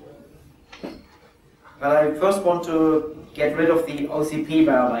 But I first want to get rid of the OCP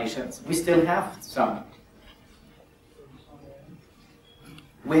violations. We still have some.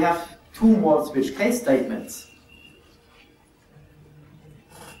 We have 2 more switch case statements.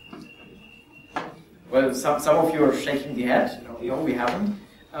 Well, some of you are shaking the head. No, we haven't.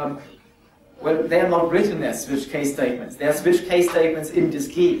 Well, they are not written as switch case statements. They are switch case statements in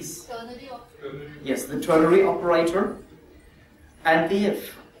disguise. Yes, the ternary operator and the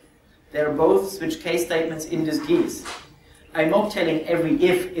if. They're both switch case statements in disguise. I'm not telling every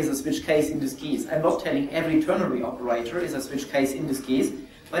if is a switch case in disguise. I'm not telling every ternary operator is a switch case in disguise.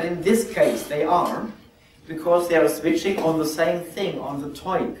 But in this case, they are, because they are switching on the same thing, on the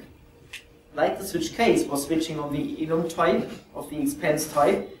type. Like the switch case was switching on the enum type of the expense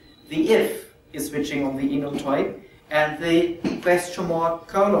type, the if is switching on the enum type, and the question mark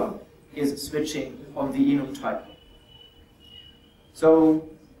colon is switching on the enum type. So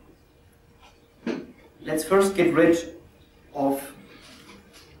let's first get rid of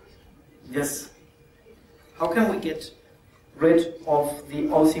this. How can we get rid of the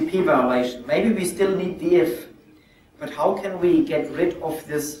OCP violation? Maybe we still need the if, but how can we get rid of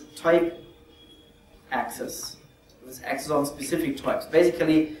this type access? This access on specific types.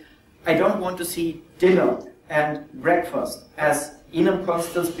 Basically, I don't want to see dinner and breakfast as enum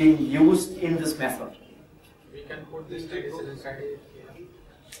constants being used in this method. We can put this inside.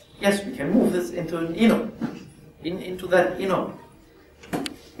 Yes, we can move this into an enum, into that enum.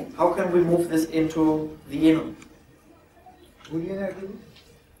 How can we move this into the enum? Boolean attribute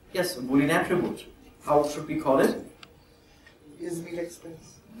Yes, a Boolean attribute. How should we call it? is meal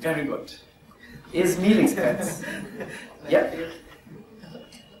expense. Very good. Is meal expense. Yeah.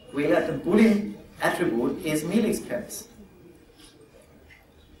 We let the Boolean attribute is meal expense.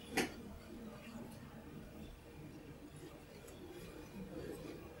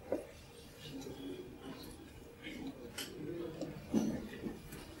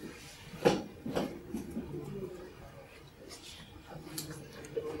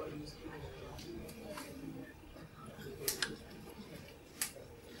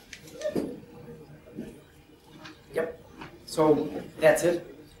 So that's it.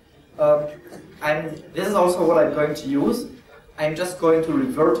 This is also what I'm going to use. I'm just going to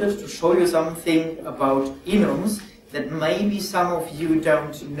revert it to show you something about enums that maybe some of you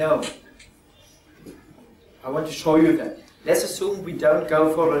don't know. I want to show you that. Let's assume we don't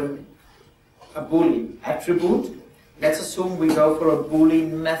go for a Boolean attribute. Let's assume we go for a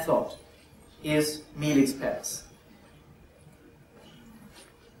Boolean method. Is meal expense.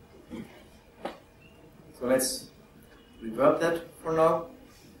 So let's revert that for now.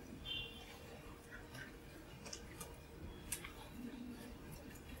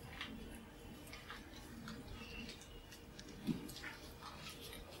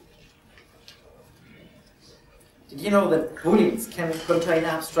 Did you know that Booleans can contain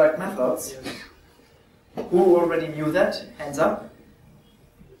abstract methods? Yes. Who already knew that? Hands up.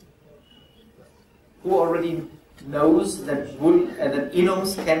 Who already knows that that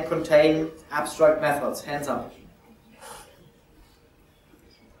enums can contain abstract methods? Hands up.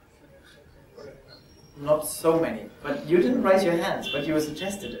 Not so many, but you didn't raise your hands, but you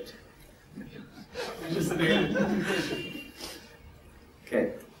suggested it.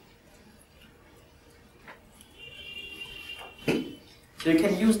 Okay. So you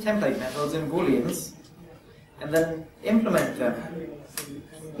can use template methods in Booleans and then implement them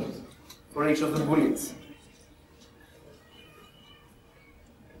for each of the Booleans.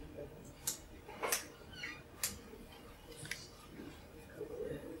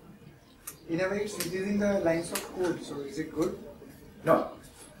 In a way, it's reducing the lines of code, so is it good? No.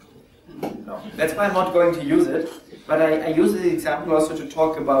 No. That's why I'm not going to use it, but I use the example also to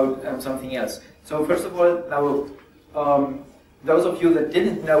talk about something else. So first of all, now those of you that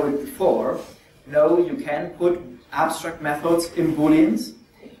didn't know it before, know you can put abstract methods in Booleans,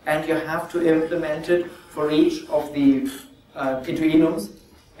 and you have to implement it for each of the into enums,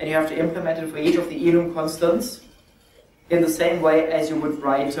 and you have to implement it for each of the enum constants in the same way as you would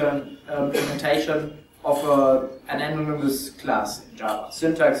write an implementation of an anonymous class in Java.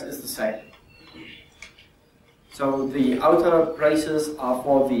 Syntax is the same. So the outer braces are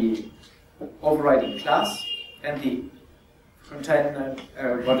for the overriding class, and the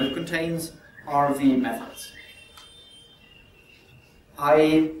what it contains are the methods.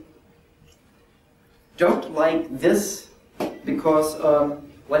 I don't like this because,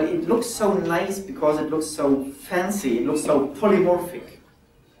 well, it looks so nice because it looks so fancy, it looks so polymorphic.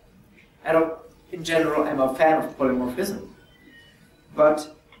 And in general, I'm a fan of polymorphism.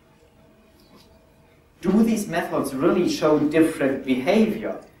 But do these methods really show different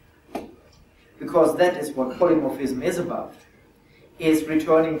behavior? Because that is what polymorphism is about. Is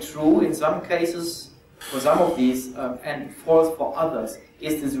returning true in some cases for some of these and false for others.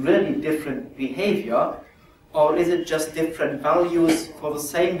 Is this really different behavior, or is it just different values for the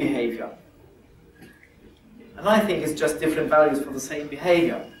same behavior? And I think it's just different values for the same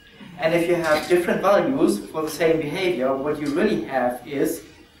behavior. And if you have different values for the same behavior, what you really have is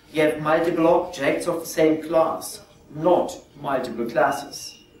you have multiple objects of the same class, not multiple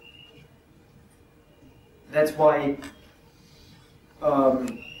classes. That's why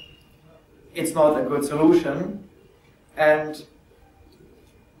it's not a good solution, and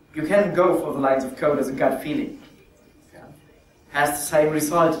you can go for the lines of code as a gut feeling. Has the same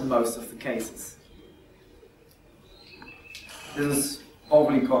result in most of the cases. This is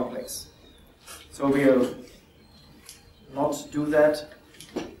overly complex. So we'll not do that.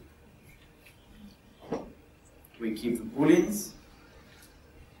 We keep the booleans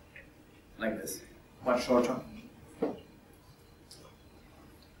like this, much shorter.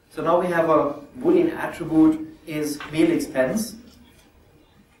 So now we have a boolean attribute is meal expense.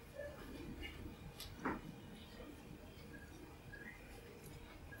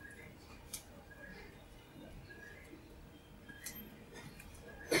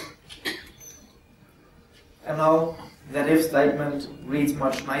 And now that if statement reads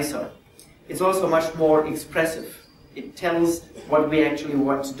much nicer. It's also much more expressive. It tells what we actually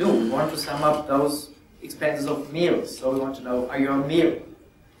want to do. We want to sum up those expenses of meals. So we want to know, are you a meal?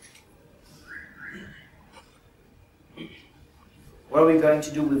 What are we going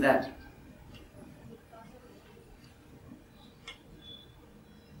to do with that?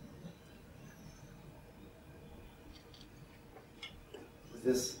 With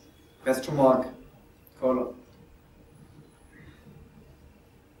this question mark column.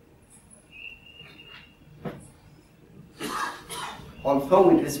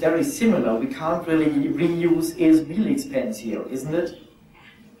 Although it is very similar, we can't really reuse is meal expense here, isn't it?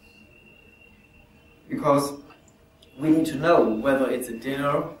 Because we need to know whether it's a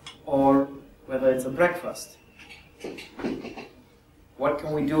dinner or whether it's a breakfast. What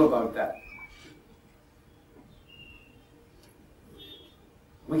can we do about that?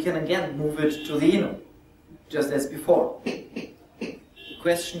 We can again move it to the inner, just as before. The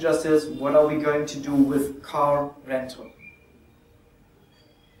question just is, what are we going to do with car rental?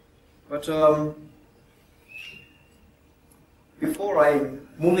 But before I'm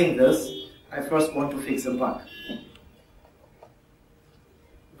moving this, I first want to fix a bug.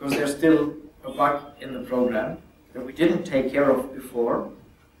 Because there's still a bug in the program that we didn't take care of before.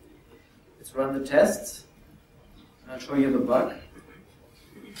 Let's run the tests. I'll show you the bug.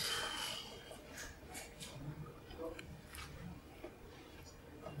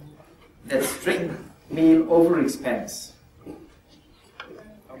 That string meal over expense.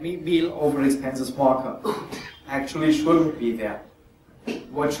 Meal over expenses marker actually shouldn't be there.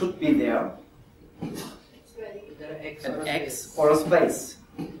 What should be there? An X or a space.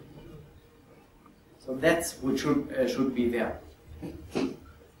 So that's what should be there.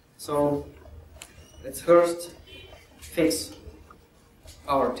 So let's first fix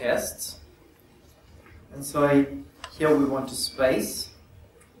our tests. And so here we want a space,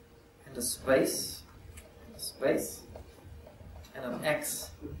 and a space, and a space, and an X,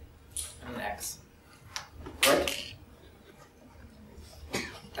 and an X. Right?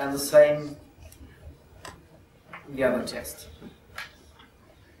 And the same in the other test.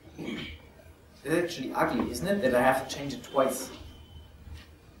 It's actually ugly, isn't it? That I have to change it twice.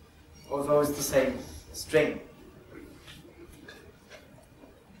 Although it's the same string.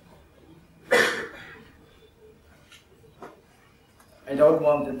 I don't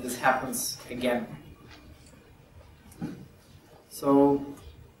want that this happens again. So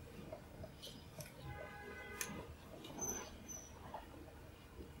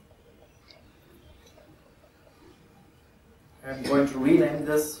I'm going to rename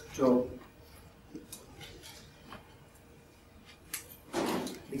this to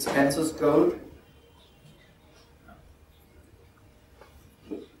expenses code.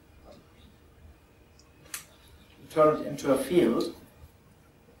 Turn it into a field.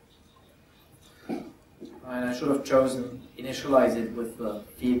 And I should have chosen initialize it with the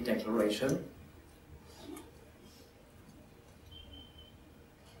field declaration.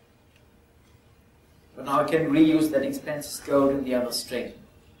 But now I can reuse that expenses code in the other string.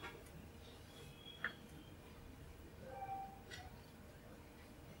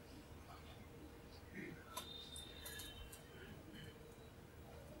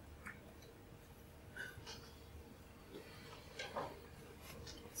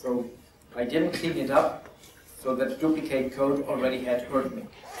 So I didn't clean it up, so that duplicate code already had hurt me.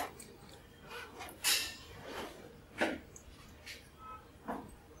 Okay,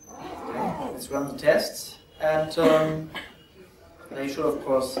 let's run the tests, and they should of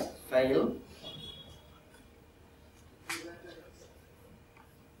course fail.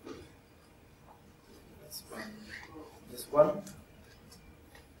 Let's run this one.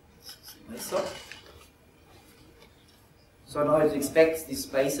 Nicer. So now it expects these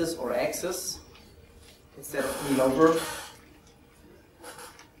spaces or X's instead of meal over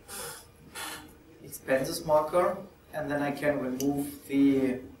expenses marker, and then I can remove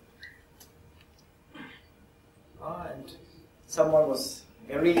the and someone was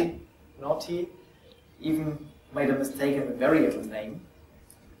very naughty, even made a mistake in the variable name.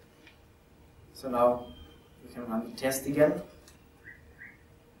 So now we can run the test again.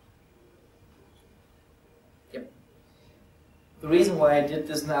 the reason why I did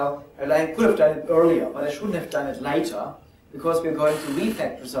this now, I could have done it earlier, but I shouldn't have done it later, because we're going to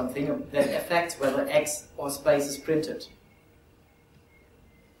refactor something that affects whether X or space is printed.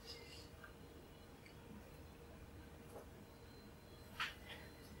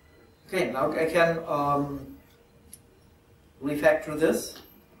 Okay, now I can refactor this,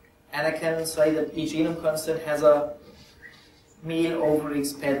 and I can say that each enum constant has a meal over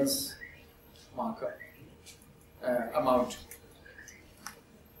expense marker amount.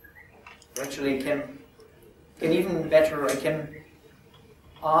 Actually, I can even better, I can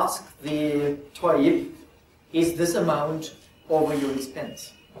ask the type, is this amount over your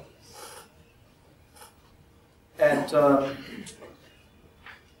expense? And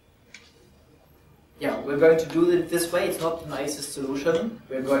yeah, we're going to do it this way. It's not the nicest solution.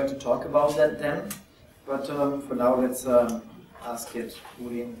 We're going to talk about that then. But for now, let's ask it.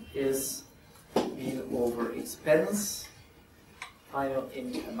 Boolean is meal over expense, final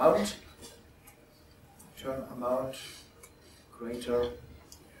int amount, return amount greater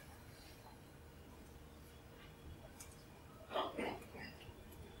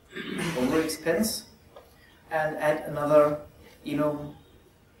over expense, and add another enum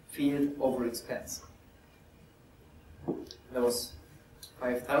field over expense. There was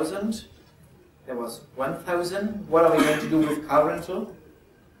 5,000. There was 1,000. What are we going to do with car rental?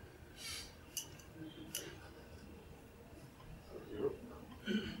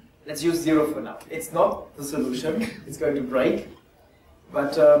 Let's use 0 for now. It's not the solution. It's going to break.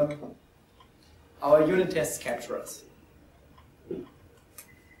 But our unit tests capture us.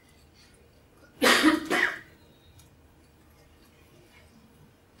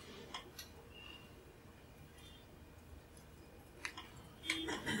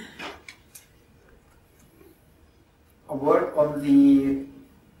 A word on the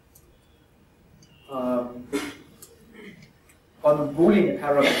Boolean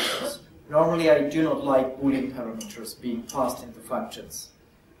parameters. Normally I do not like Boolean parameters being passed into functions,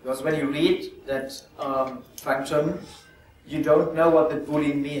 because when you read that function, you don't know what the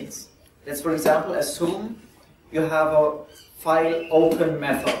Boolean means. Let's, for example, assume you have a file open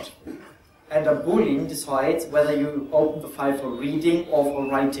method, and a Boolean decides whether you open the file for reading or for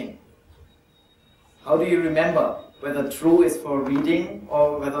writing. How do you remember whether true is for reading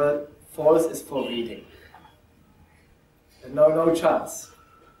or whether false is for reading? No chance.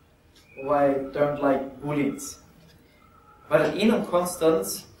 Why don't like Booleans? But in enum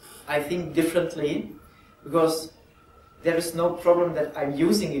constants, I think differently, because there is no problem that I'm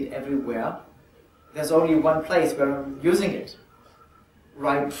using it everywhere. There's only one place where I'm using it,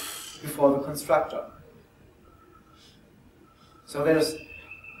 right before the constructor. So there's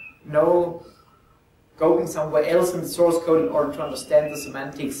no going somewhere else in the source code in order to understand the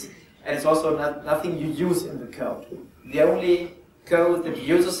semantics, and it's also nothing you use in the code. The only code that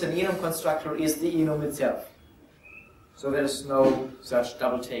uses an enum constructor is the enum itself. So there's no such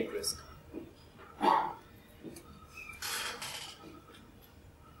double take risk.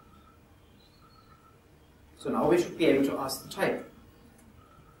 So now we should be able to ask the type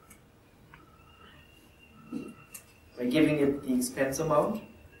by giving it the expense amount.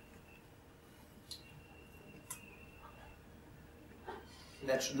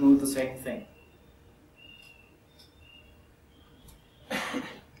 That should do the same thing.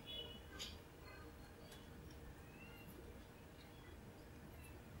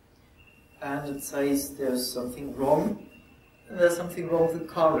 And it says there's something wrong, and there's something wrong with the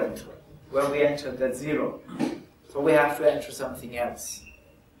car rental, where we entered that 0. So we have to enter something else.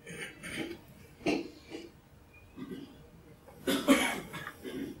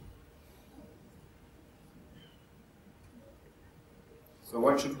 So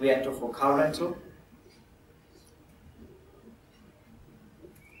what should we enter for car rental?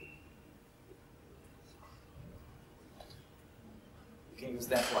 You can use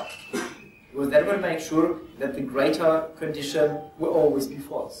that one. Because that will make sure that the greater condition will always be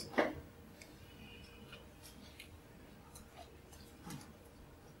false.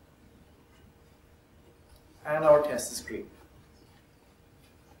 And our test is green.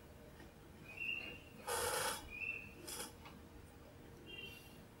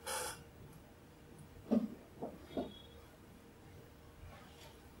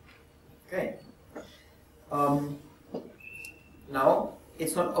 Okay. Now,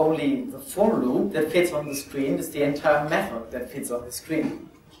 it's not only the for loop that fits on the screen, it's the entire method that fits on the screen.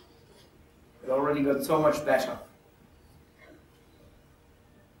 It already got so much better.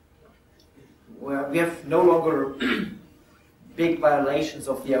 Where we have no longer big violations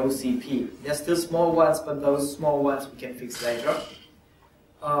of the OCP. There's still small ones, but those small ones we can fix later.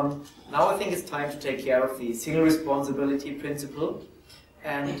 Now I think it's time to take care of the single responsibility principle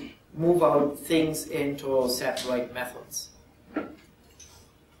and move out things into separate methods.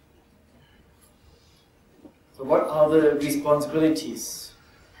 So what are the responsibilities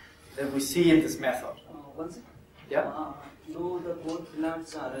that we see in this method? One second. Yeah? No, the code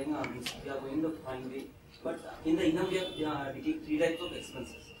finance are running on this. We are going the fine way. But in the income, we are taking 3 types of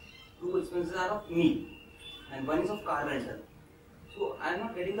expenses. 2 expenses are of meal, and 1 is of car rental. So I am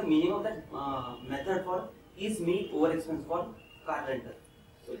not getting the meaning of that method for is meal over expense for car rental.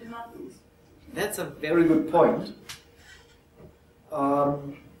 So it is not. That's a very good point.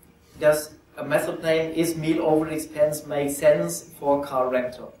 Does a method name is meal over expense make sense for car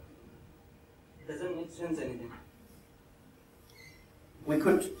rental? It doesn't make sense anything. We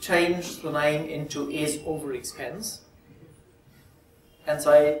could change the name into is over expense and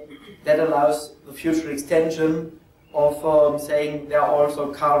say that allows the future extension of saying there are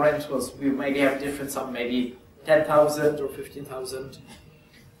also car rentals. We maybe have different, some maybe 10,000 or 15,000.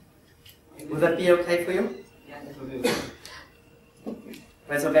 Would that be okay for you? Yeah, that will be okay.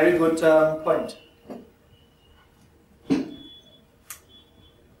 That's a very good point.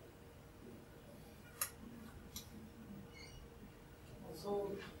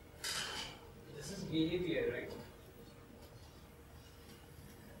 So, this is behavior, right?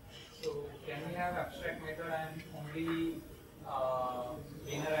 So, can we have abstract method and only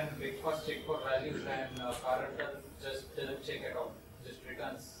dinner and breakfast check for values and car rental just doesn't check at all, just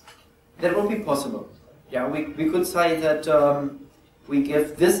returns? That would be possible. Yeah, we could say that we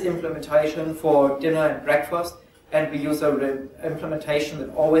give this implementation for dinner and breakfast, and we use a implementation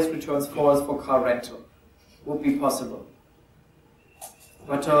that always returns false for car rental. Would be possible.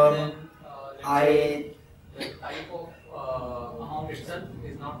 But The type of amount itself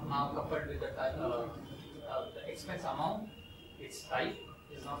is not now coupled with the type, the expense amount. Its type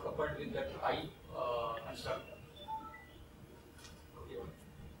is not coupled with the type constructor. Okay.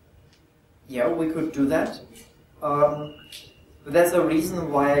 yeah, we could do that. But there's a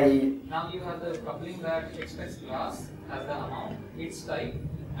reason why. Now you have the coupling that expense class has the amount, its type,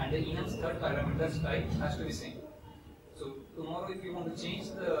 and the enum's third parameter's type has to be same. So tomorrow, if you want to change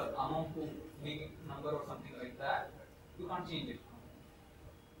the amount to big number or something like that, you can't change it.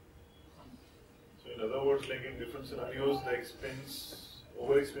 So in other words, like in different scenarios, the expense,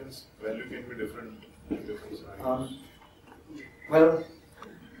 over expense value can be different in different scenarios. Well,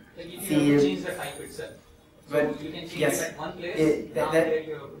 Like if you have to change the type itself. So but you can change yes, it at one place, now there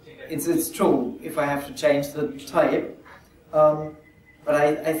you have to change it. it's true if I have to change the type, but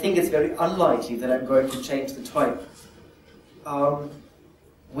I think it's very unlikely that I'm going to change the type.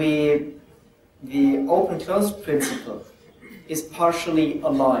 The open-close principle is partially a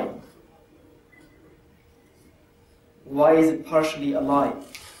lie. Why is it partially a lie?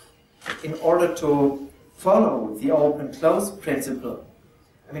 In order to follow the open-close principle,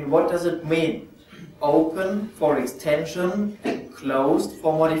 I mean, what does it mean? Open for extension and closed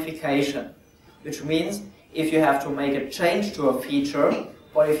for modification. Which means if you have to make a change to a feature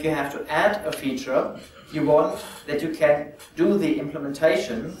or if you have to add a feature, you want that you can do the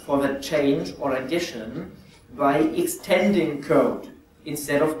implementation for that change or addition by extending code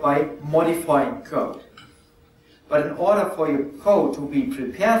instead of by modifying code. But in order for your code to be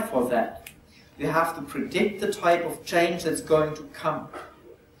prepared for that, you have to predict the type of change that's going to come.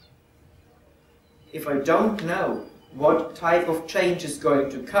 If I don't know what type of change is going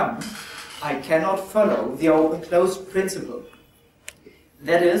to come, I cannot follow the open-close principle.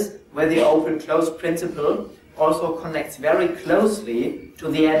 That is where the open-close principle also connects very closely to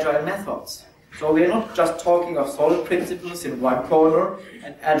the agile methods. So we're not just talking of solid principles in one corner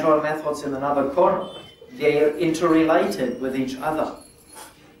and agile methods in another corner. They are interrelated with each other.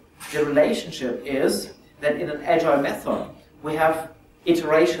 The relationship is that in an agile method we have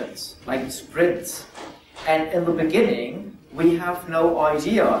iterations, like sprints. And in the beginning, we have no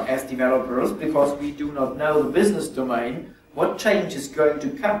idea as developers, because we do not know the business domain, what change is going to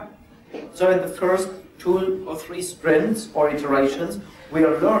come. So in the first 2 or 3 sprints or iterations, we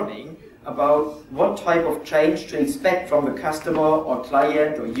are learning about what type of change to expect from the customer or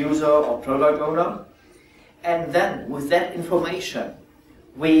client or user or product owner. And then with that information,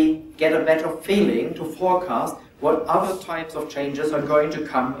 we get a better feeling to forecast what other types of changes are going to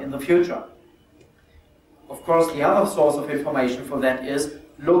come in the future. Of course, the other source of information for that is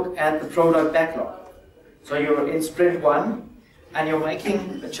look at the product backlog. So you're in sprint 1 and you're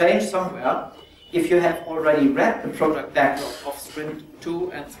making a change somewhere. If you have already read the product backlog of sprint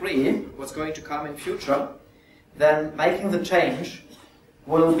 2 and 3, what's going to come in future, then making the change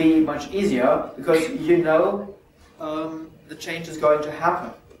will be much easier because you know the change is going to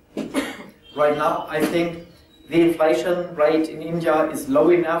happen. Right now, I think the inflation rate in India is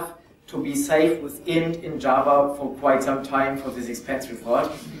low enough to be safe with int in Java for quite some time for this expense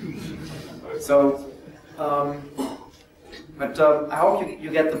report. So, I hope you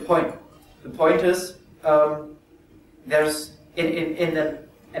get the point. The point is, there's in an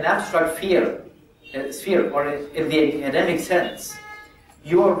abstract sphere, or in the academic sense,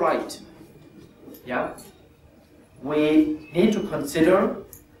 you are right. Yeah, we need to consider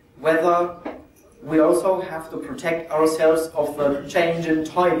whether we also have to protect ourselves of the change in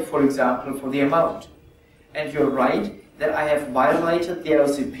type, for example, for the amount. And you're right that I have violated the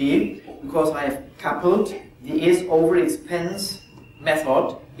LCP because I have coupled the is over expense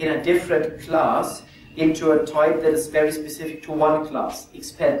method in a different class into a type that is very specific to one class,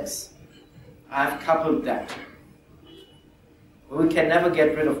 expense. I have coupled that. We can never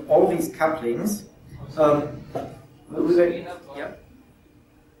get rid of all these couplings. Yeah.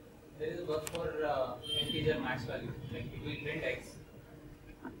 There is a work for integer max value, like it will print x.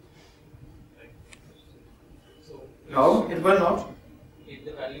 Right. So No, it will not. If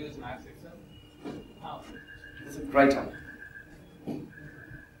the value is max itself, It's a great time.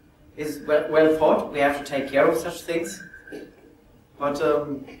 It's well thought. We have to take care of such things, but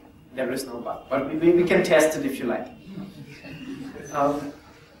there is no but. But we can test it if you like.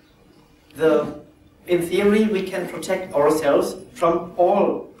 In theory, we can protect ourselves from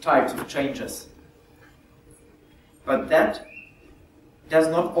all types of changes. But that does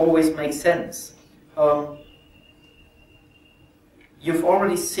not always make sense. You've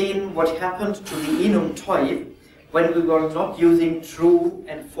already seen what happened to the enum type when we were not using true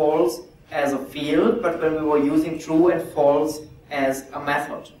and false as a field, but when we were using true and false as a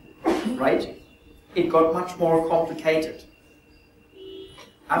method, right? It got much more complicated.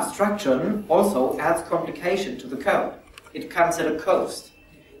 Abstraction also adds complication to the code. It comes at a cost.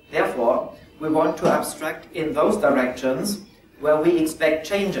 Therefore, we want to abstract in those directions where we expect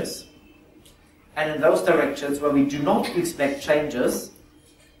changes. And in those directions where we do not expect changes,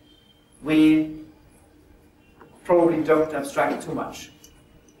 we probably don't abstract too much.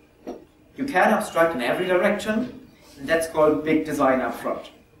 You can abstract in every direction, and that's called big design upfront.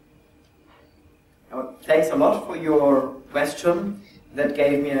 Now, thanks a lot for your question. That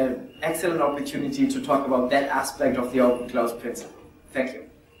gave me an excellent opportunity to talk about that aspect of the open-close principle. Thank you.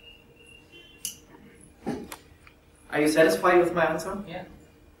 Are you satisfied with my answer? Yeah.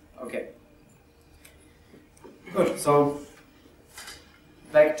 Okay. Good. So,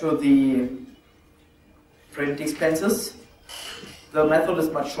 back to the print expenses. The method is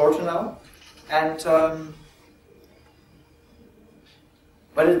much shorter now, and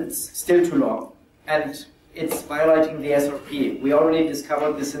but it's still too long, and it's violating the SRP. We already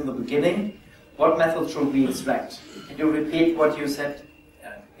discovered this in the beginning. What method should we extract? Can you repeat what you said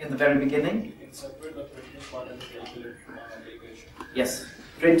in the very beginning? You can separate the printing part and the calculation. Yes,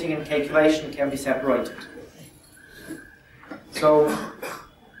 printing and calculation can be separated. So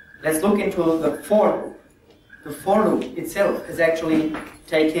let's look into the for loop. The for loop itself is actually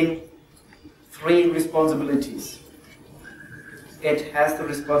taking three responsibilities. It has the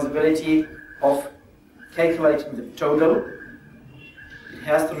responsibility of calculating the total, it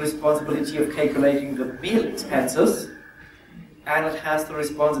has the responsibility of calculating the meal expenses, and it has the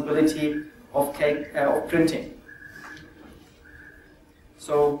responsibility of printing.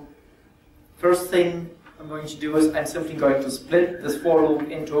 So, first thing I'm going to do is I'm simply going to split this for loop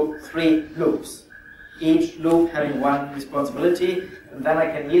into three loops. Each loop having one responsibility, and then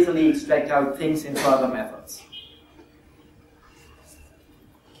I can easily extract out things into other methods.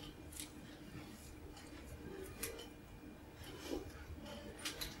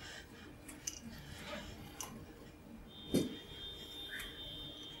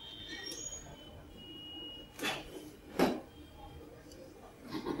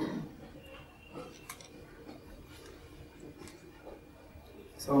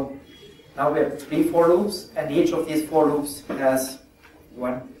 So now we have three for loops, and each of these for loops has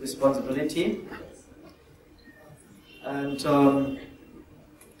one responsibility. And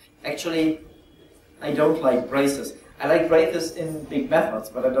actually, I don't like braces. I like braces in big methods,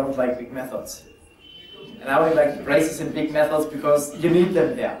 but I don't like big methods. And I only like braces in big methods because you need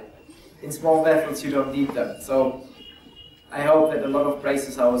them there. In small methods, you don't need them. So I hope that a lot of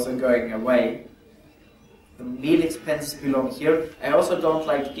braces are also going away. The meal expenses belong here. I also don't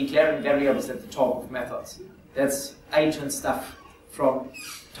like declaring variables at the top of methods. That's ancient stuff from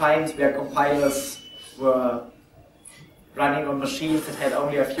times where compilers were running on machines that had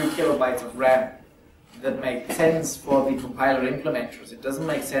only a few kilobytes of RAM. That make sense for the compiler implementers. It doesn't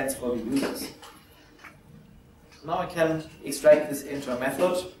make sense for the users. Now I can extract this into a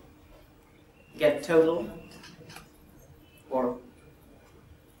method, get total, or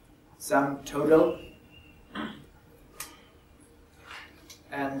sum total,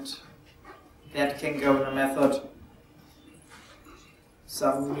 and that can go in a method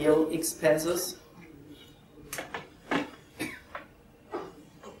sum meal expenses.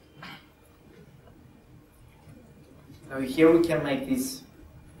 Now here we can make these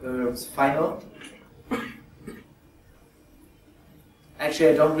verbs final. Actually,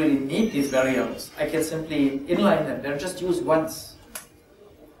 I don't really need these variables. I can simply inline them. They're just used once.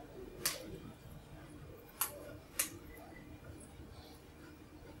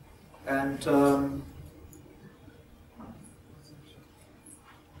 And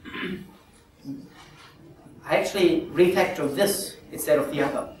I actually refactor this instead of the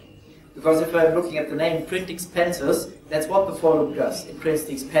other. Because if I'm looking at the name print expenses, that's what the for loop does. It prints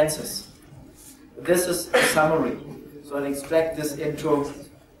the expenses. This is the summary. So I'll extract this into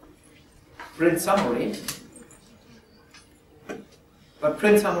print summary. But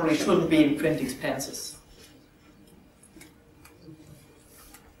print summary shouldn't be in print expenses.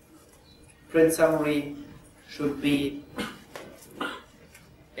 Print summary should be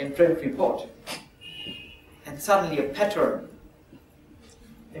in print report. And suddenly a pattern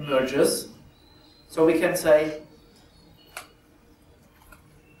emerges. So we can say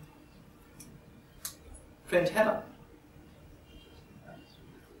print header.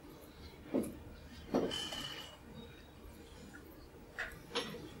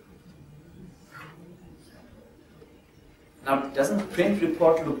 Now, doesn't print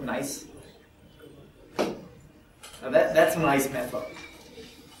report look nice? Now that's a nice method.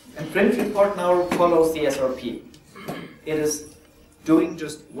 And print report now follows the SRP. It is doing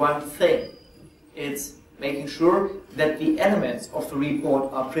just one thing. It's making sure that the elements of the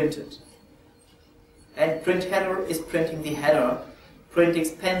report are printed. And print header is printing the header. Print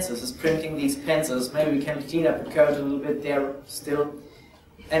expenses is printing the expenses. Maybe we can clean up the code a little bit there still.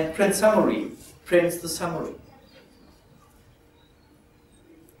 And print summary prints the summary.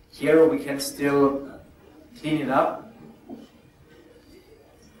 Here we can still clean it up.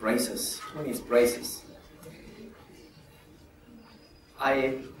 Braces. Who needs braces?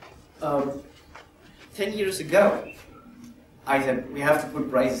 10 years ago, I said we have to put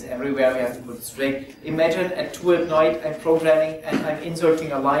braces everywhere, we have to put it straight. Imagine at 2 at night I'm programming and I'm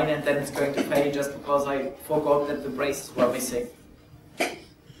inserting a line and then it's going to fail just because I forgot that the braces were missing.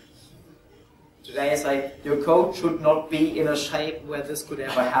 Today I say your code should not be in a shape where this could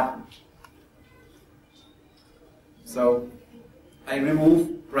ever happen. So I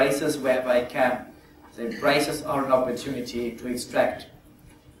remove braces wherever I can. So braces are an opportunity to extract.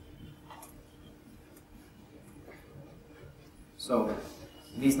 So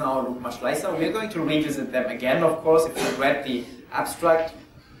these now look much nicer. We're going to revisit them again, of course. If you read the abstract,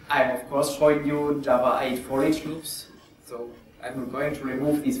 I'm of course showing you Java 8 for each loops. So I'm going to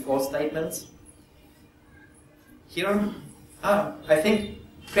remove these 4 statements. Here, I think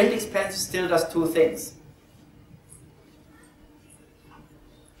print expense still does 2 things.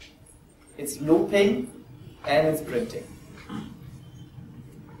 It's looping and it's printing.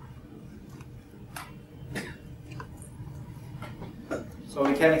 So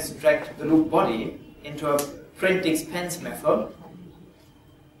we can extract the loop body into a print expense method.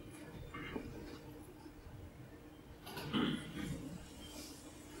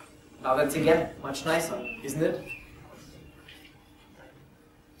 Now that's again much nicer, isn't it?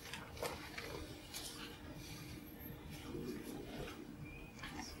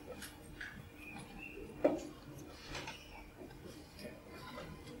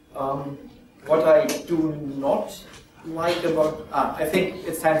 What I do not like about... I think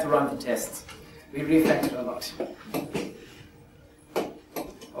it's time to run the tests. We refactored a lot.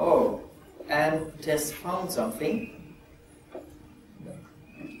 Oh, and test found something.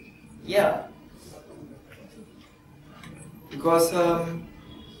 Yeah. Because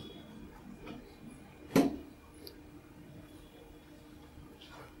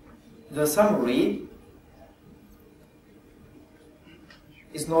the summary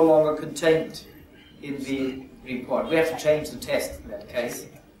is no longer contained in the report. We have to change the test in that case.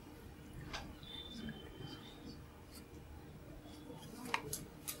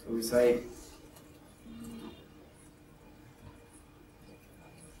 So we say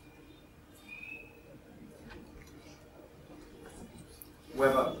we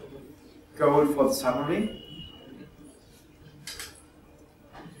have a goal for the summary,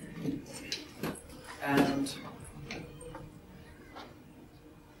 and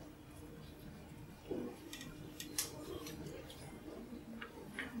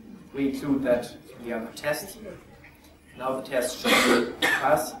we include that in the other test. Now the test should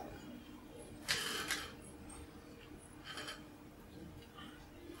pass.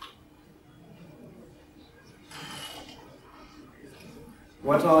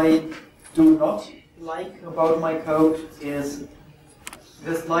 What I do not like about my code is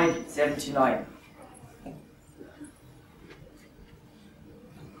this line 79.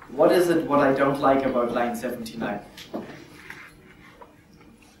 What is it what I don't like about line 79?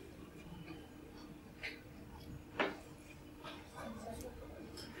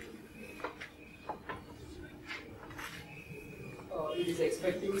 It is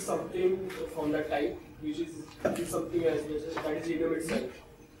expecting something from that type, which is something as that is enum itself.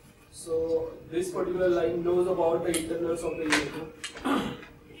 So this particular line knows about the internals of the enum.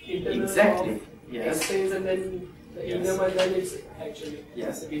 Internals Exactly. of Yes. extends and then the Yes. enum and then it's actually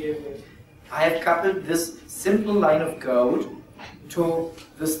Yes. the behavior. I have coupled this simple line of code to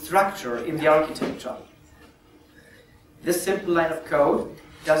the structure in the architecture. This simple line of code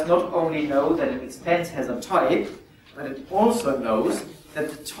does not only know that an expense has a type, but it also knows that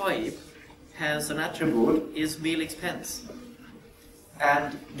the type has an attribute is meal expense.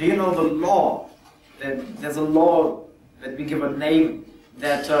 And do you know the law? That there's a law that we give a name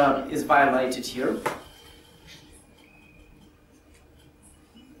that is violated here.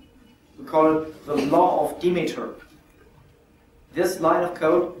 We call it the law of Demeter. This line of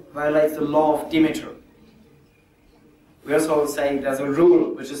code violates the law of Demeter. We also say there's a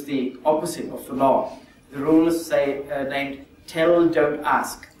rule which is the opposite of the law. The rule is named tell, don't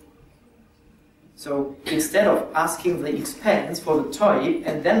ask. So instead of asking the expense for the type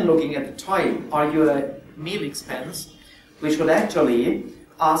and then looking at the type, are you a meal expense? We should actually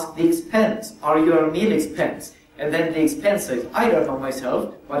ask the expense, are you a meal expense? And then the expense says, I don't know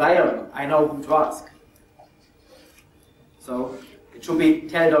myself, but I don't know. I know who to ask. So it should be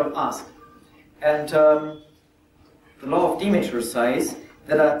tell, don't ask. And the law of Demeter says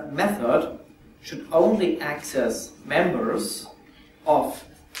that a method should only access members of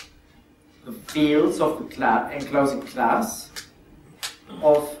the fields of the class, enclosing class,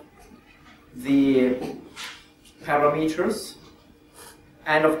 of the parameters,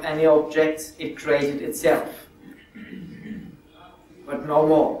 and of any objects it created itself. But no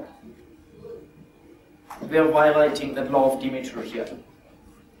more. We are violating that law of Demeter here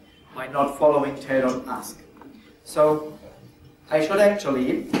by not following tell, don't ask. So I should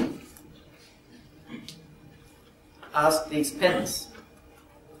actually ask the expense.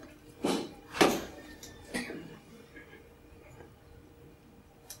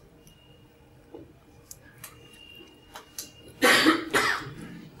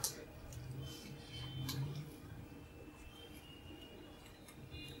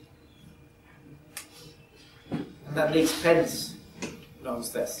 And then the expense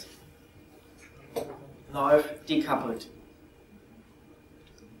knows this. Now I've decoupled.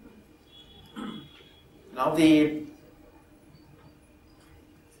 Now the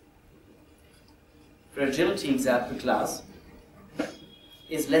fragility example class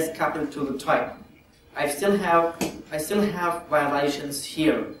is less coupled to the type. I still have violations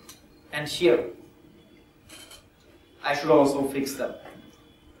here and here. I should also fix them.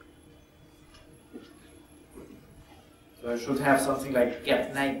 So I should have something like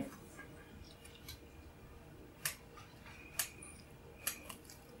get name.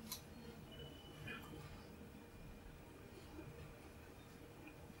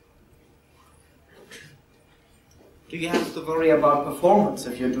 Do you have to worry about performance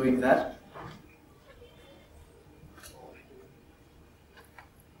if you're doing that?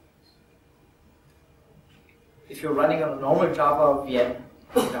 If you're running on a normal Java VM,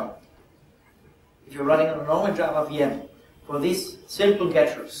 no. If you're running on a normal Java VM, for these simple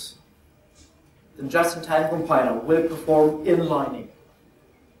getters, the just-in-time compiler will perform inlining.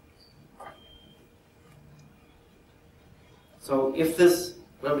 So if this,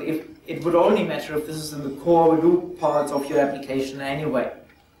 well, if it would only matter if this is in the core loop parts of your application anyway.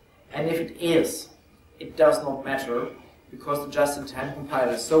 And if it is, it does not matter, because the just-in-time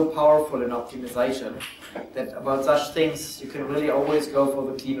compiler is so powerful in optimization that about such things you can really always go for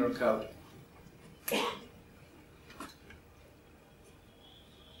the cleaner code.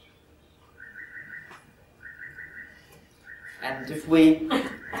 And if we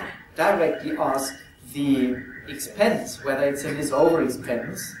directly ask the expense, whether it's in this over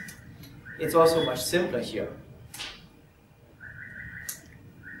expense, it's also much simpler here.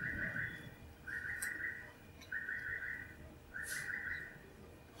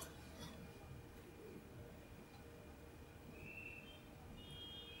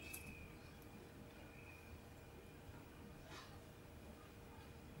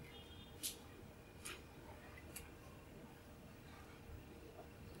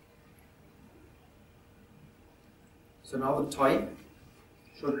 So now the type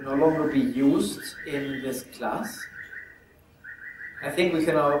should no longer be used in this class. I think we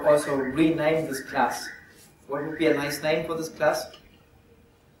can also rename this class. What would be a nice name for this class?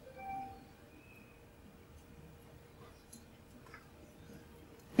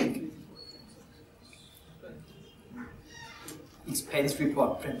 Expense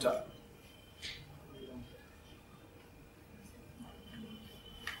report printer.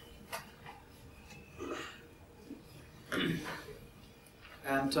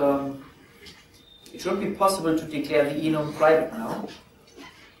 And it should be possible to declare the enum private now.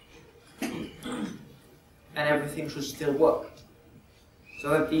 And everything should still work. So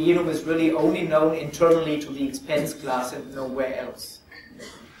that the enum is really only known internally to the expense class and nowhere else.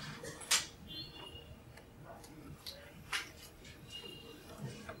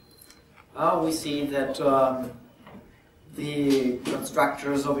 Now we see that the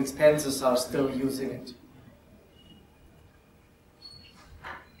constructors of expenses are still using it.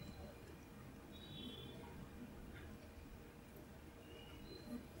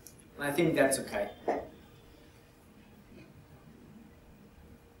 And I think that's okay.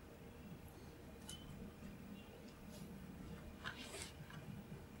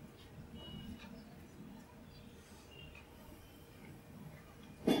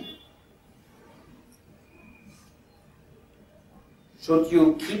 Should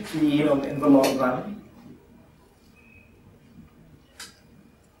you keep the enum in the long run?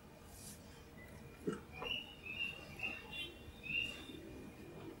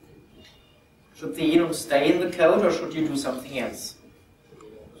 Should the enum stay in the code or should you do something else?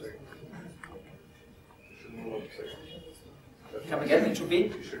 Come again, it should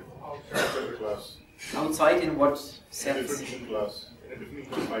be? Outside the class. Outside in what sense? Different class. In a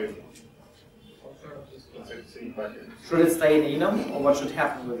different file. Should it stay in enum, or what should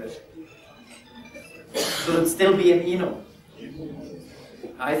happen with it? Should it still be an enum?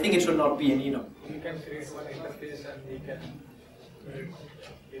 I think it should not be an enum. You can create one interface and we can.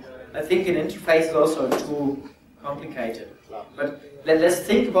 I think an interface is also too complicated. But let's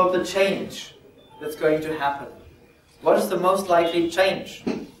think about the change that's going to happen. What is the most likely change?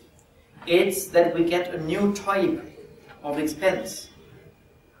 It's that we get a new type of expense,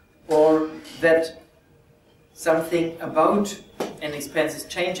 or that something about an expense is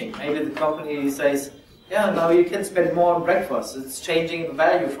changing. Maybe the company says, yeah, now you can spend more on breakfast. It's changing the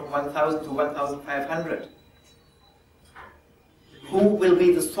value from 1,000 to 1,500. Who will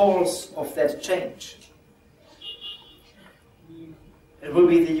be the source of that change? It will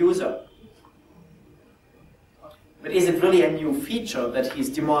be the user. But is it really a new feature that he's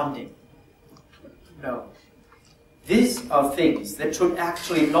demanding? No. These are things that should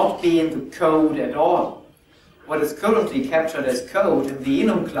actually not be in the code at all. What is currently captured as code in the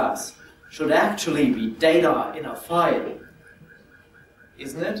enum class should actually be data in a file.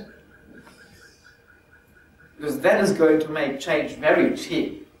 Isn't it? Because that is going to make change very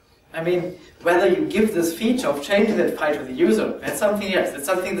cheap. I mean, whether you give this feature of changing that file to the user, that's something else. That's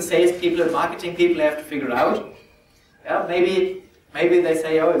something the sales people and marketing people have to figure out. Yeah, maybe they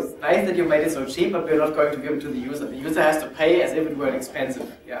say, oh, it's nice that you made it so cheap, but we're not going to give it to the user. The user has to pay as if it were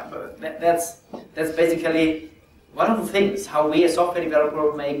expensive. Yeah, but that's basically one of the things, how we as software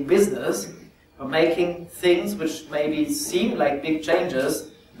developers make business, by making things which maybe seem like big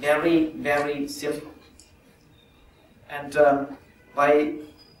changes very, very simple. And by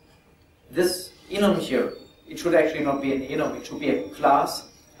this enum here, it should actually not be an enum, it should be a class,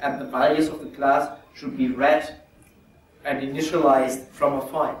 and the values of the class should be read and initialized from a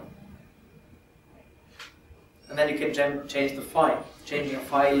file. And then you can change the file. Changing a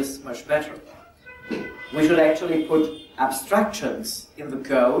file is much better. We should actually put abstractions in the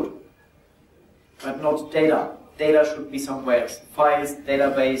code, but not data. Data should be somewhere else. Files,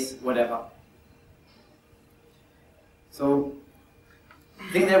 database, whatever. So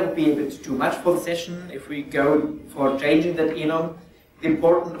I think that would be a bit too much for the session. If we go for changing that enum, the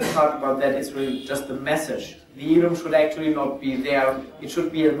important part about that is really just the message. The enum should actually not be there. It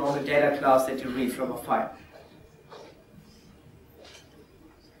should be a normal data class that you read from a file.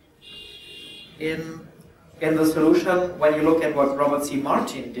 In the solution, when you look at what Robert C.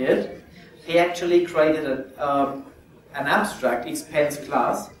 Martin did, he actually created an abstract expense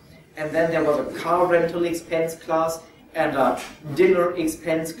class, and then there was a car rental expense class, and a dinner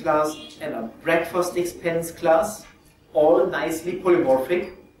expense class, and a breakfast expense class, all nicely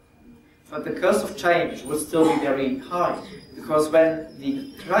polymorphic. But the cost of change would still be very high, because when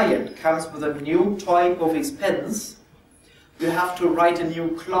the client comes with a new type of expense, you have to write a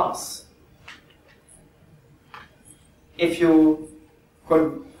new class. If you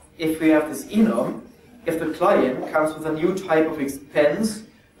have this enum, if the client comes with a new type of expense,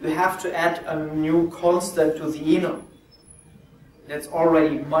 you have to add a new constant to the enum. That's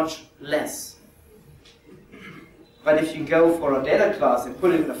already much less. But if you go for a data class and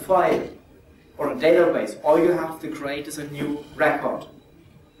put it in a file or a database, all you have to create is a new record.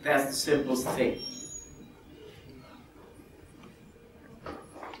 That's the simplest thing.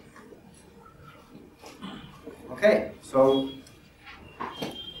 Okay, so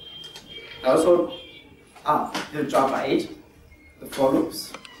also the Java 8, the for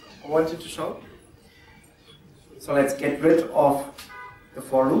loops I wanted to show. So let's get rid of the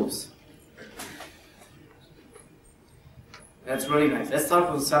for loops. That's really nice. Let's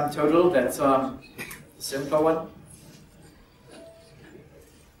start with sum total. That's a simpler one.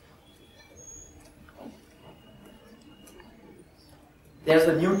 There's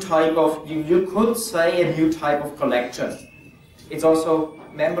a new type of, you could say a new type of collection. It's also a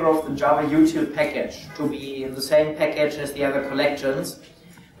member of the Java util package to be in the same package as the other collections,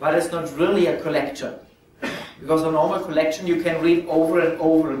 but it's not really a collection. Because a normal collection you can read over and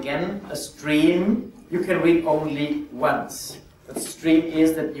over again. A stream you can read only once. The stream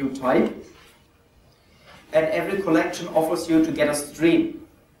is that new type. And every collection offers you to get a stream.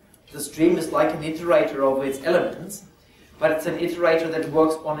 The stream is like an iterator over its elements, but it's an iterator that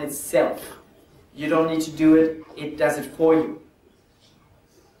works on itself. You don't need to do it, it does it for you.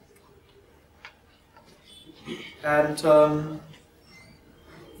 And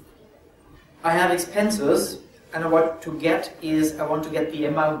I have expenses, and what to get is, I want to get the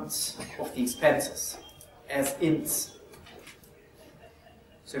amounts of the expenses as ints.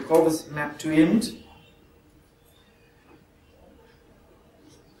 So I call this map to int.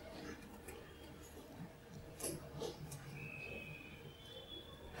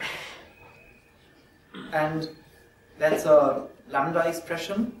 And that's a lambda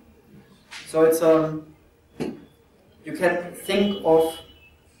expression. So it's you can think of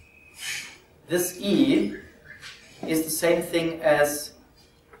this E is the same thing as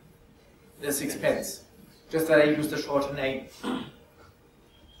this expense, just that I used a shorter name.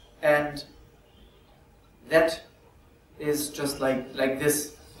 And that is just like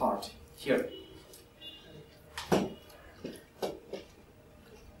this part here.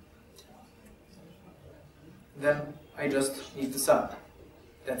 Then I just need the sum.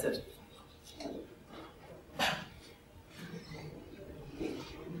 That's it.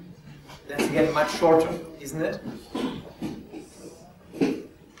 That's again much shorter, isn't it?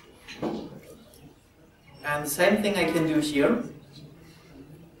 And the same thing I can do here.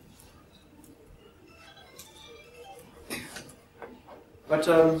 But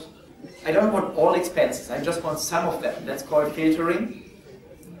I don't want all expenses, I just want some of them. That's called filtering.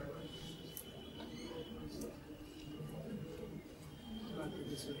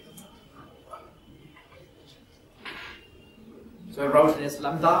 So I wrote it as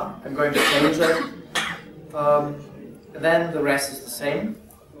lambda, I'm going to change it. And then the rest is the same.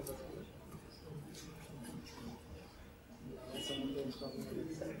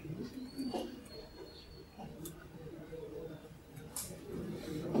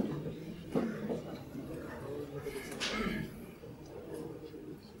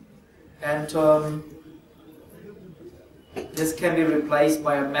 And this can be replaced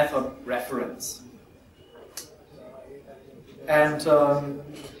by a method reference. And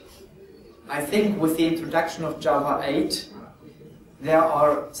I think with the introduction of Java 8, there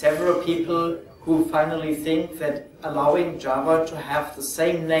are several people who finally think that allowing Java to have the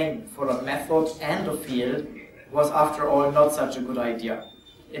same name for a method and a field was after all not such a good idea.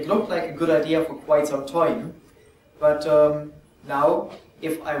 It looked like a good idea for quite some time, but now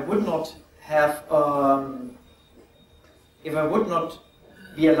if I would not have, if I would not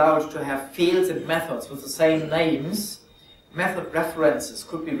be allowed to have fields and methods with the same names, method references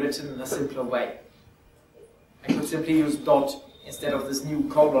could be written in a simpler way. I could simply use dot instead of this new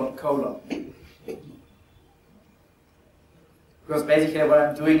colon, colon. Because basically what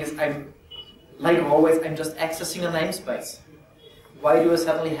I'm doing is like always, I'm just accessing a namespace. Why do I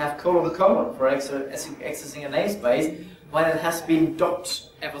suddenly have colon, colon for accessing a namespace when it has been dot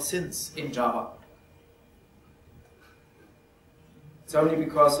ever since in Java? It's only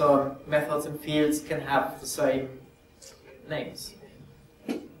because methods and fields can have the same names.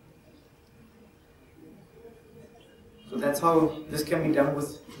 So that's how this can be done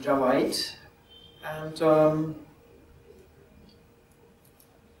with Java 8. And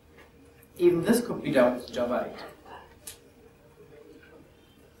even this could be done with Java 8.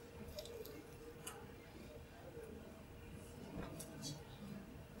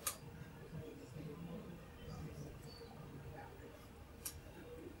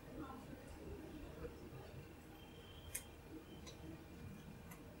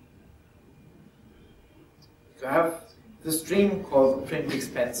 to have the stream called print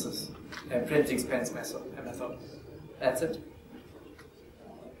expenses, print expense method. That's it.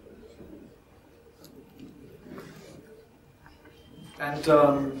 And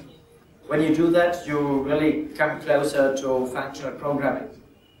when you do that, you really come closer to functional programming.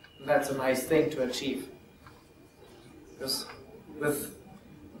 That's a nice thing to achieve. Because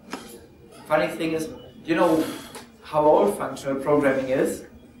funny thing is, you know how old functional programming is?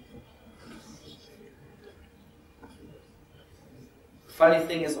 Funny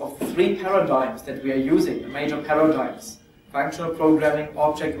thing is, of the three paradigms that we are using, the major paradigms, functional programming,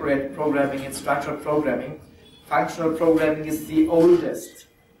 object-oriented programming, and structured programming, functional programming is the oldest.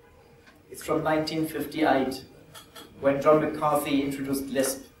 It's from 1958, when John McCarthy introduced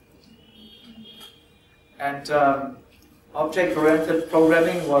Lisp. And object-oriented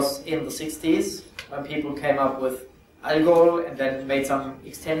programming was in the 60s, when people came up with Algol, and then made some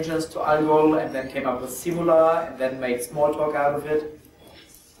extensions to Algol, and then came up with Simula, and then made Smalltalk out of it.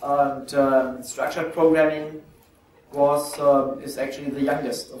 And structured programming is actually the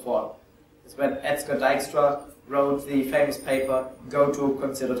youngest of all. It's when Edgar Dijkstra wrote the famous paper, "Goto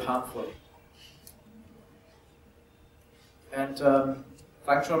Considered Harmful." And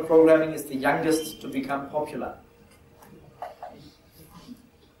functional programming is the youngest to become popular.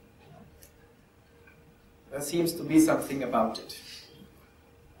 There seems to be something about it.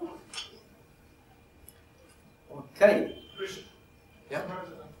 Okay. Yeah?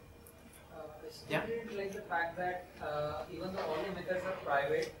 Yeah. Like the fact that even though all the methods are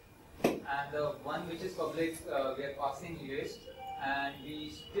private, and the one which is public, we are passing list, and we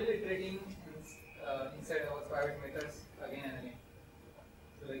still iterating inside our private methods again and again.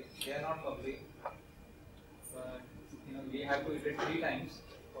 So like they are not public, but we have to iterate 3 times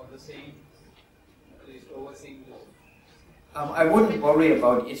for the same list over same list. I wouldn't worry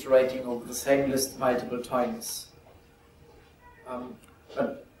about iterating over the same list multiple times.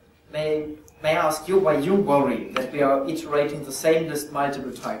 But may I ask you why you worry that we are iterating the same list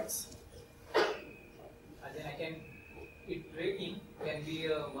multiple times? Iterating can be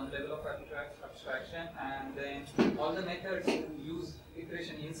one level of abstraction, and then all the methods use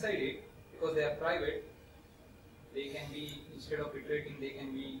iteration inside it because they are private. They can be, instead of iterating, they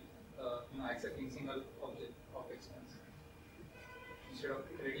can be accepting single object of expense instead of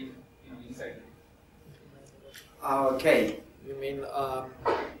iterating inside it. Okay, you mean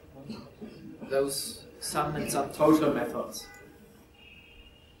those sum and sum total methods?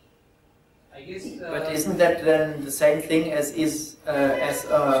 I guess. But isn't that then the same thing as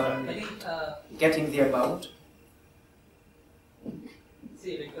getting the amount?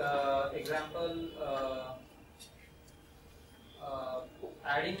 See, like example,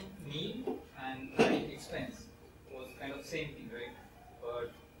 adding meal and adding expense was kind of same thing, right?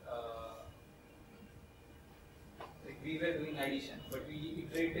 But like we were doing addition, but we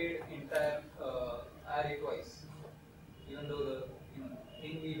iterated entire array twice, even though the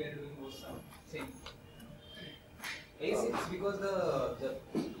thing we were doing was same. It's because the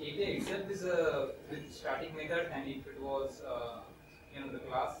API itself is a static method, and if it was the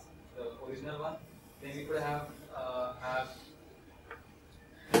class, the original one, then we could have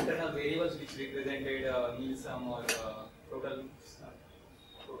internal variables which represented meal sum or total.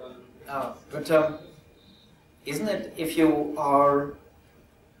 But isn't it, if you are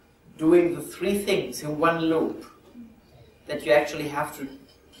doing the 3 things in one loop, that you actually have to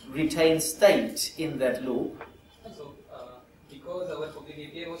retain state in that loop? So, because our public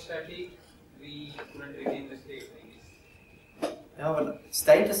API was static, we couldn't retain the state. No, but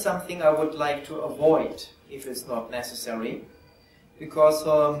state is something I would like to avoid if it's not necessary, because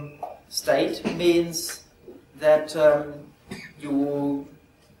state means that you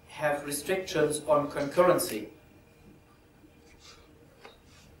have restrictions on concurrency.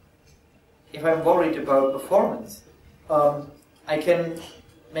 If I'm worried about performance, I can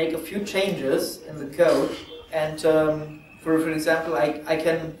make a few changes in the code, and for example, I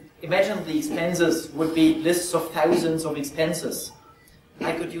can imagine the expenses would be lists of thousands of expenses.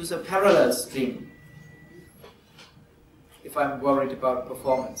 I could use a parallel stream if I'm worried about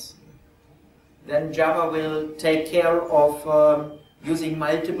performance. Then Java will take care of using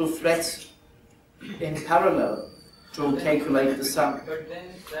multiple threads in parallel to calculate the sum. But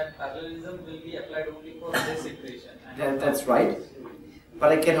then that parallelism will be applied only for this iteration. That's right.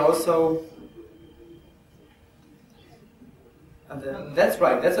 But I can also... that's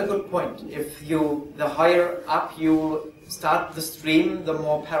right, that's a good point. If the higher up you start the stream, the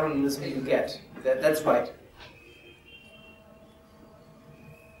more parallelism you get. That's right.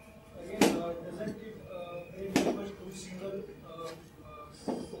 Again, doesn't it bring people to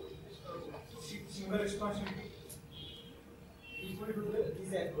single expansion?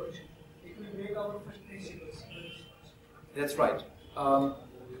 this approach, it will break our first principles. That's right.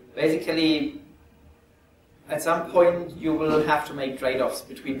 Basically, at some point you will have to make trade-offs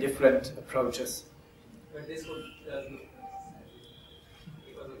between different approaches. But this would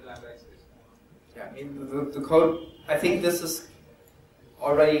because of the lambda expression. Yeah, I mean the code. I think this is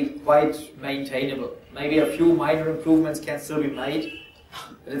already quite maintainable. Maybe a few minor improvements can still be made,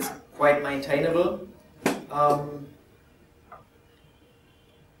 but it's quite maintainable.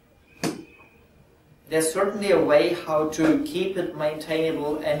 There's certainly a way how to keep it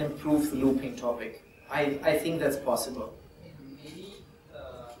maintainable and improve the looping topic. I think that's possible. Maybe,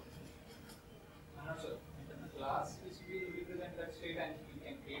 I'm not sure, in the class which will represent that state and you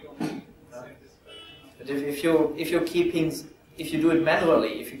can create only inside this. But if you do it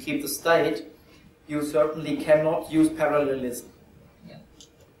manually, if you keep the state, you certainly cannot use parallelism. Yeah.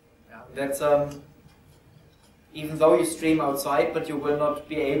 That's even though you stream outside, but you will not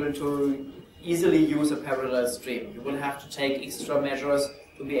be able to easily use a parallel stream. You will have to take extra measures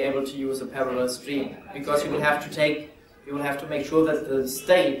to be able to use a parallel stream, because you will have to make sure that the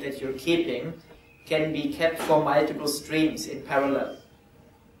state that you're keeping can be kept for multiple streams in parallel.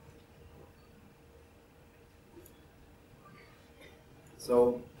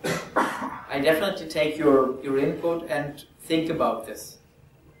 So I definitely take your input and think about this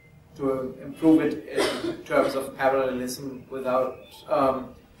to improve it in terms of parallelism without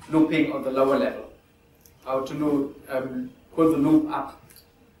looping on the lower level. How to pull the loop up.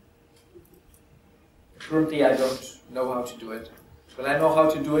 Currently I don't know how to do it. But I know how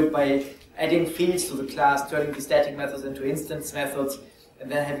to do it by adding fields to the class, turning the static methods into instance methods, and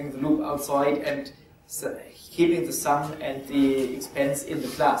then having the loop outside and keeping the sum and the expense in the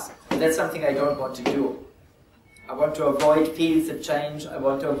class. And that's something I don't want to do. I want to avoid fields that change, I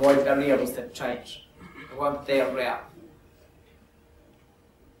want to avoid variables that change. I want they are rare.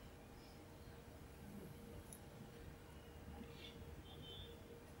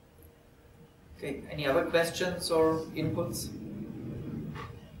 Okay, any other questions or inputs?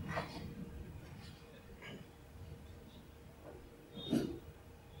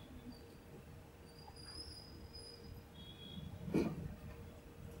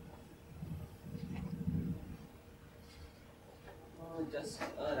 Just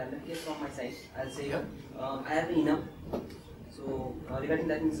a random case from my side. I'll say I have an enum. So regarding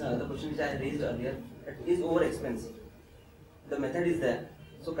that means the question which I raised earlier, it is over expensive. The method is there.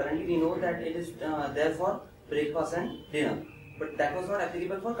 So currently we know that it is there for breakfast and dinner, but that was not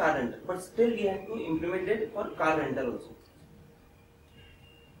applicable for car rental. But still we have to implement it for car rental also.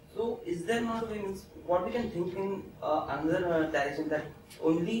 So is there not a way, means what we can think in another direction, that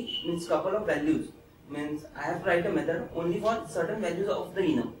only means couple of values, means I have to write a method only for certain values of the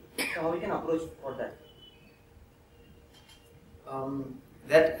enum. So how we can approach for that?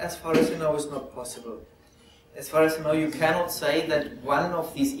 That, as far as you know, is not possible. As far as you know, you cannot say that one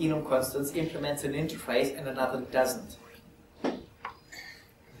of these enum constants implements an interface and another doesn't.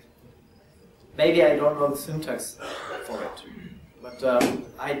 Maybe I don't know the syntax for it, but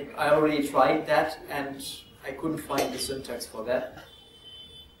I already tried that and I couldn't find the syntax for that.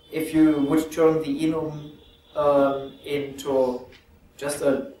 If you would turn the enum into just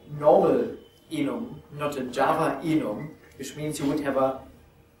a normal enum, not a Java enum, which means you would have a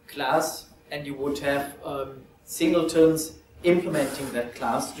class and you would have singletons implementing that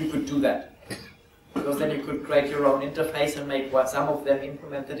class, you could do that. Because then you could create your own interface and make some of them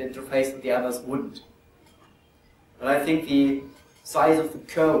implement that interface and the others wouldn't. But I think the size of the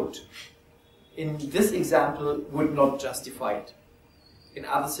code in this example would not justify it. In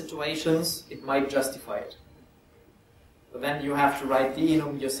other situations, it might justify it. But then you have to write the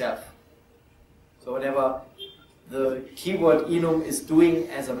enum yourself. So whatever the keyword enum is doing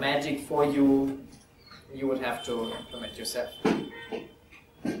as a magic for you, you would have to implement yourself.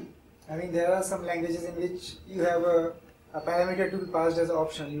 I mean, there are some languages in which you have a parameter to be passed as an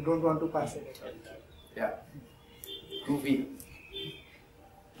option. You don't want to pass it at all. Yeah. Groovy.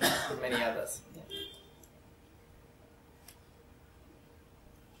 And many others.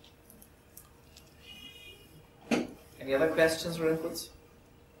 Any other questions or inputs?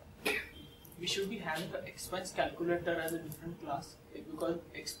 We should be having the expense calculator as a different class, because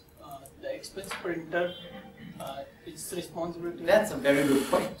the expense printer is responsibility. That's a very good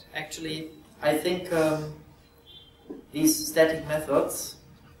point. Actually, I think these static methods,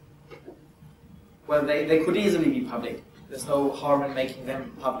 well, they could easily be public. There's no harm in making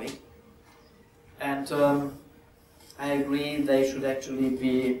them public. And I agree they should actually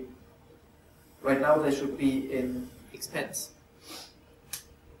be, right now they should be in expense.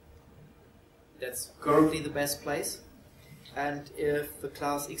 That's currently the best place. and if the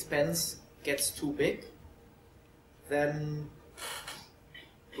class expense gets too big, then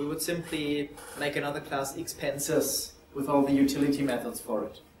we would simply make another class expenses with all the utility methods for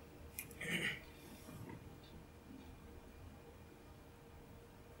it.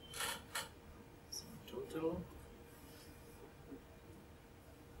 Total.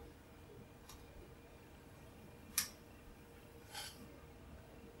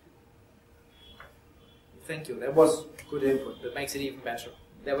 Thank you, that was good input. That makes it even better.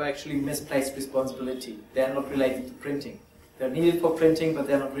 They were actually misplaced responsibility. They're not related to printing. They're needed for printing, but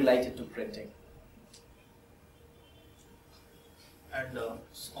they're not related to printing. And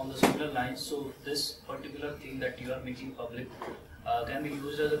on the similar lines, so this particular thing that you are making public can be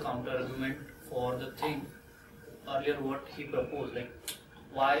used as a counter argument for the thing earlier what he proposed, like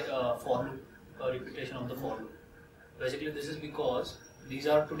why for loop, repetition of the for loop. Basically, this is because these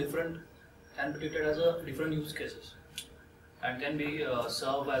are two different, can be treated as a different use cases and can be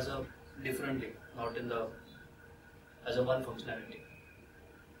served as a differently, not in the as a one functionality.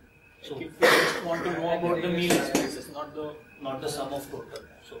 So if we just want to know about the meal expenses, not the sum of total.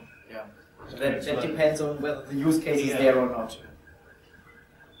 So yeah, so that depends on whether the use case is there or not.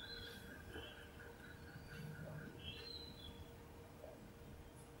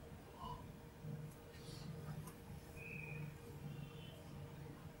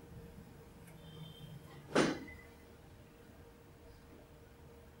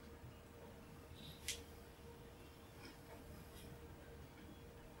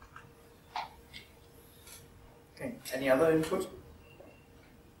 Okay, any other input?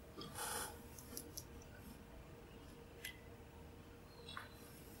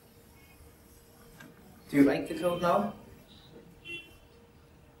 Do you like the code now?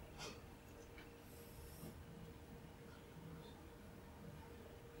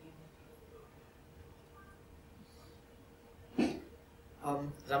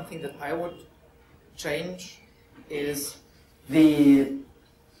 Something that I would change is the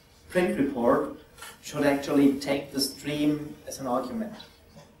print report should actually take the stream as an argument.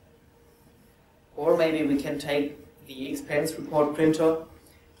 Or maybe we can take the expense report printer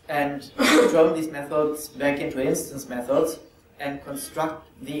and turn these methods back into instance methods and construct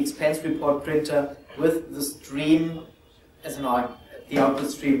the expense report printer with the stream as an argument, the output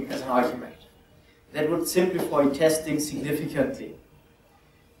stream as an argument. That would simplify testing significantly,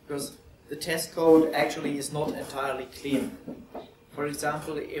 because the test code actually is not entirely clean. For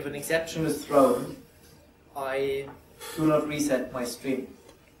example, if an exception is thrown, I do not reset my stream.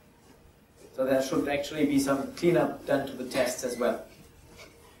 So there should actually be some cleanup done to the tests as well.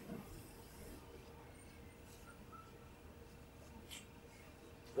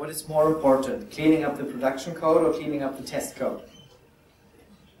 What is more important, cleaning up the production code or cleaning up the test code?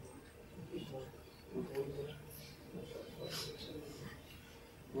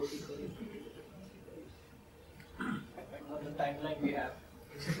 on the timeline we have.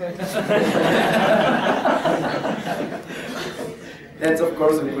 That's of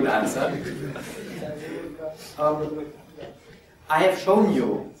course a good answer. I have shown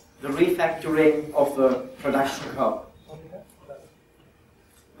you the refactoring of the production code.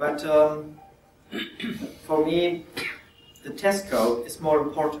 But for me, the test code is more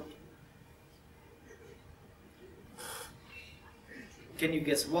important. Can you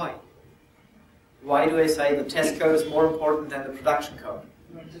guess why? Why do I say the test code is more important than the production code?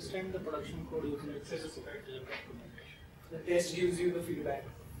 You understand the production code using accessibility. The test gives you the feedback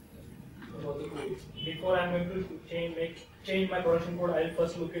about the code. Before I'm going to change my production code, I'll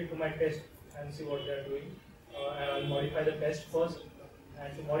first look into my test and see what they are doing. And I'll modify the test first.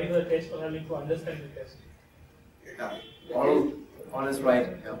 And to modify the test, I'll need to understand the test. Yeah, all is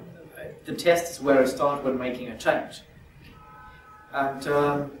right. Yeah. The test is where I start when making a change.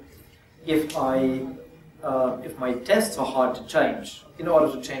 And if my tests are hard to change, in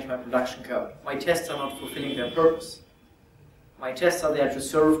order to change my production code, my tests are not fulfilling their purpose. My tests are there to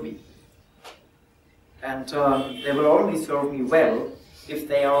serve me. And they will only serve me well if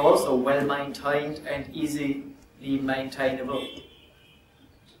they are also well maintained and easily maintainable.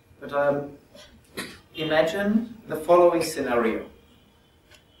 But imagine the following scenario.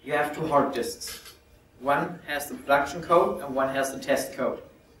 You have two hard disks. One has the production code and one has the test code.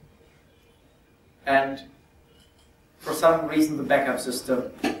 And for some reason the backup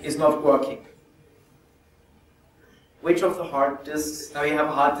system is not working. Which of the hard disks, now you have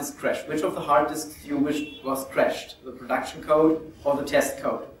a hard disk crash, which of the hard disks you wish was crashed? The production code or the test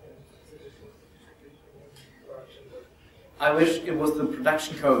code? I wish it was the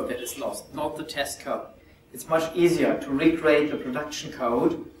production code that is lost, not the test code. It's much easier to recreate the production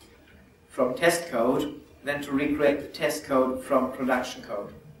code from test code than to recreate the test code from production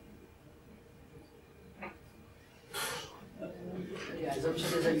code. The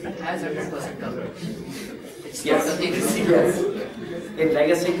assumption is that it has 100% coverage. It's Yes. not something missing. Yes. In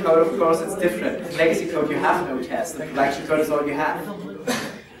legacy code, of course, it's different. In legacy code, you have no test. The production code is all you have.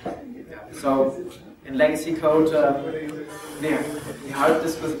 So, in legacy code, the hard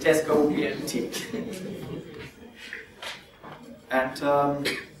disk with the test code will be empty. And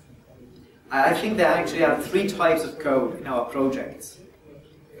I think there actually are 3 types of code in our projects.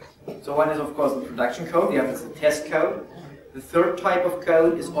 So one is, of course, the production code. The other is the test code. The third type of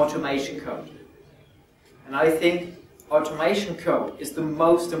code is automation code. And I think automation code is the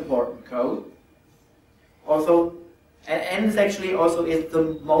most important code. Also, and it's actually also is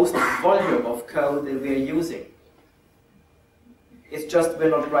the most volume of code that we are using. It's just we're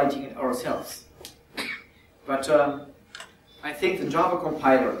not writing it ourselves. But I think the Java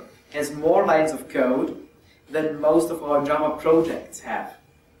compiler has more lines of code than most of our Java projects have.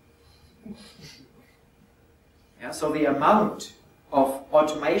 Yeah, so the amount of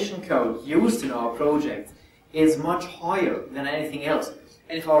automation code used in our project is much higher than anything else.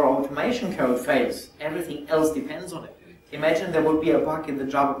 And if our automation code fails, everything else depends on it. Imagine there would be a bug in the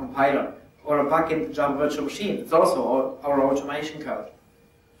Java compiler, or a bug in the Java virtual machine. It's also our automation code.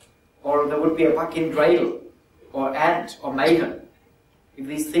 Or there would be a bug in Gradle, or Ant, or Maven. If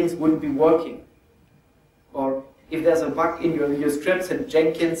these things wouldn't be working. Or if there's a bug in your scripts and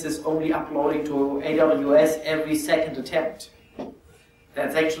Jenkins is only uploading to AWS every second attempt.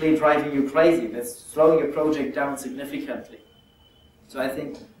 That's actually driving you crazy. That's slowing your project down significantly. So I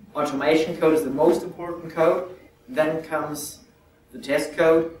think automation code is the most important code. Then comes the test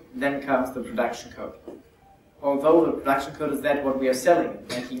code. Then comes the production code. Although the production code is that what we are selling and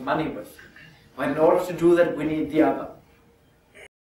making money with. But in order to do that, we need the other.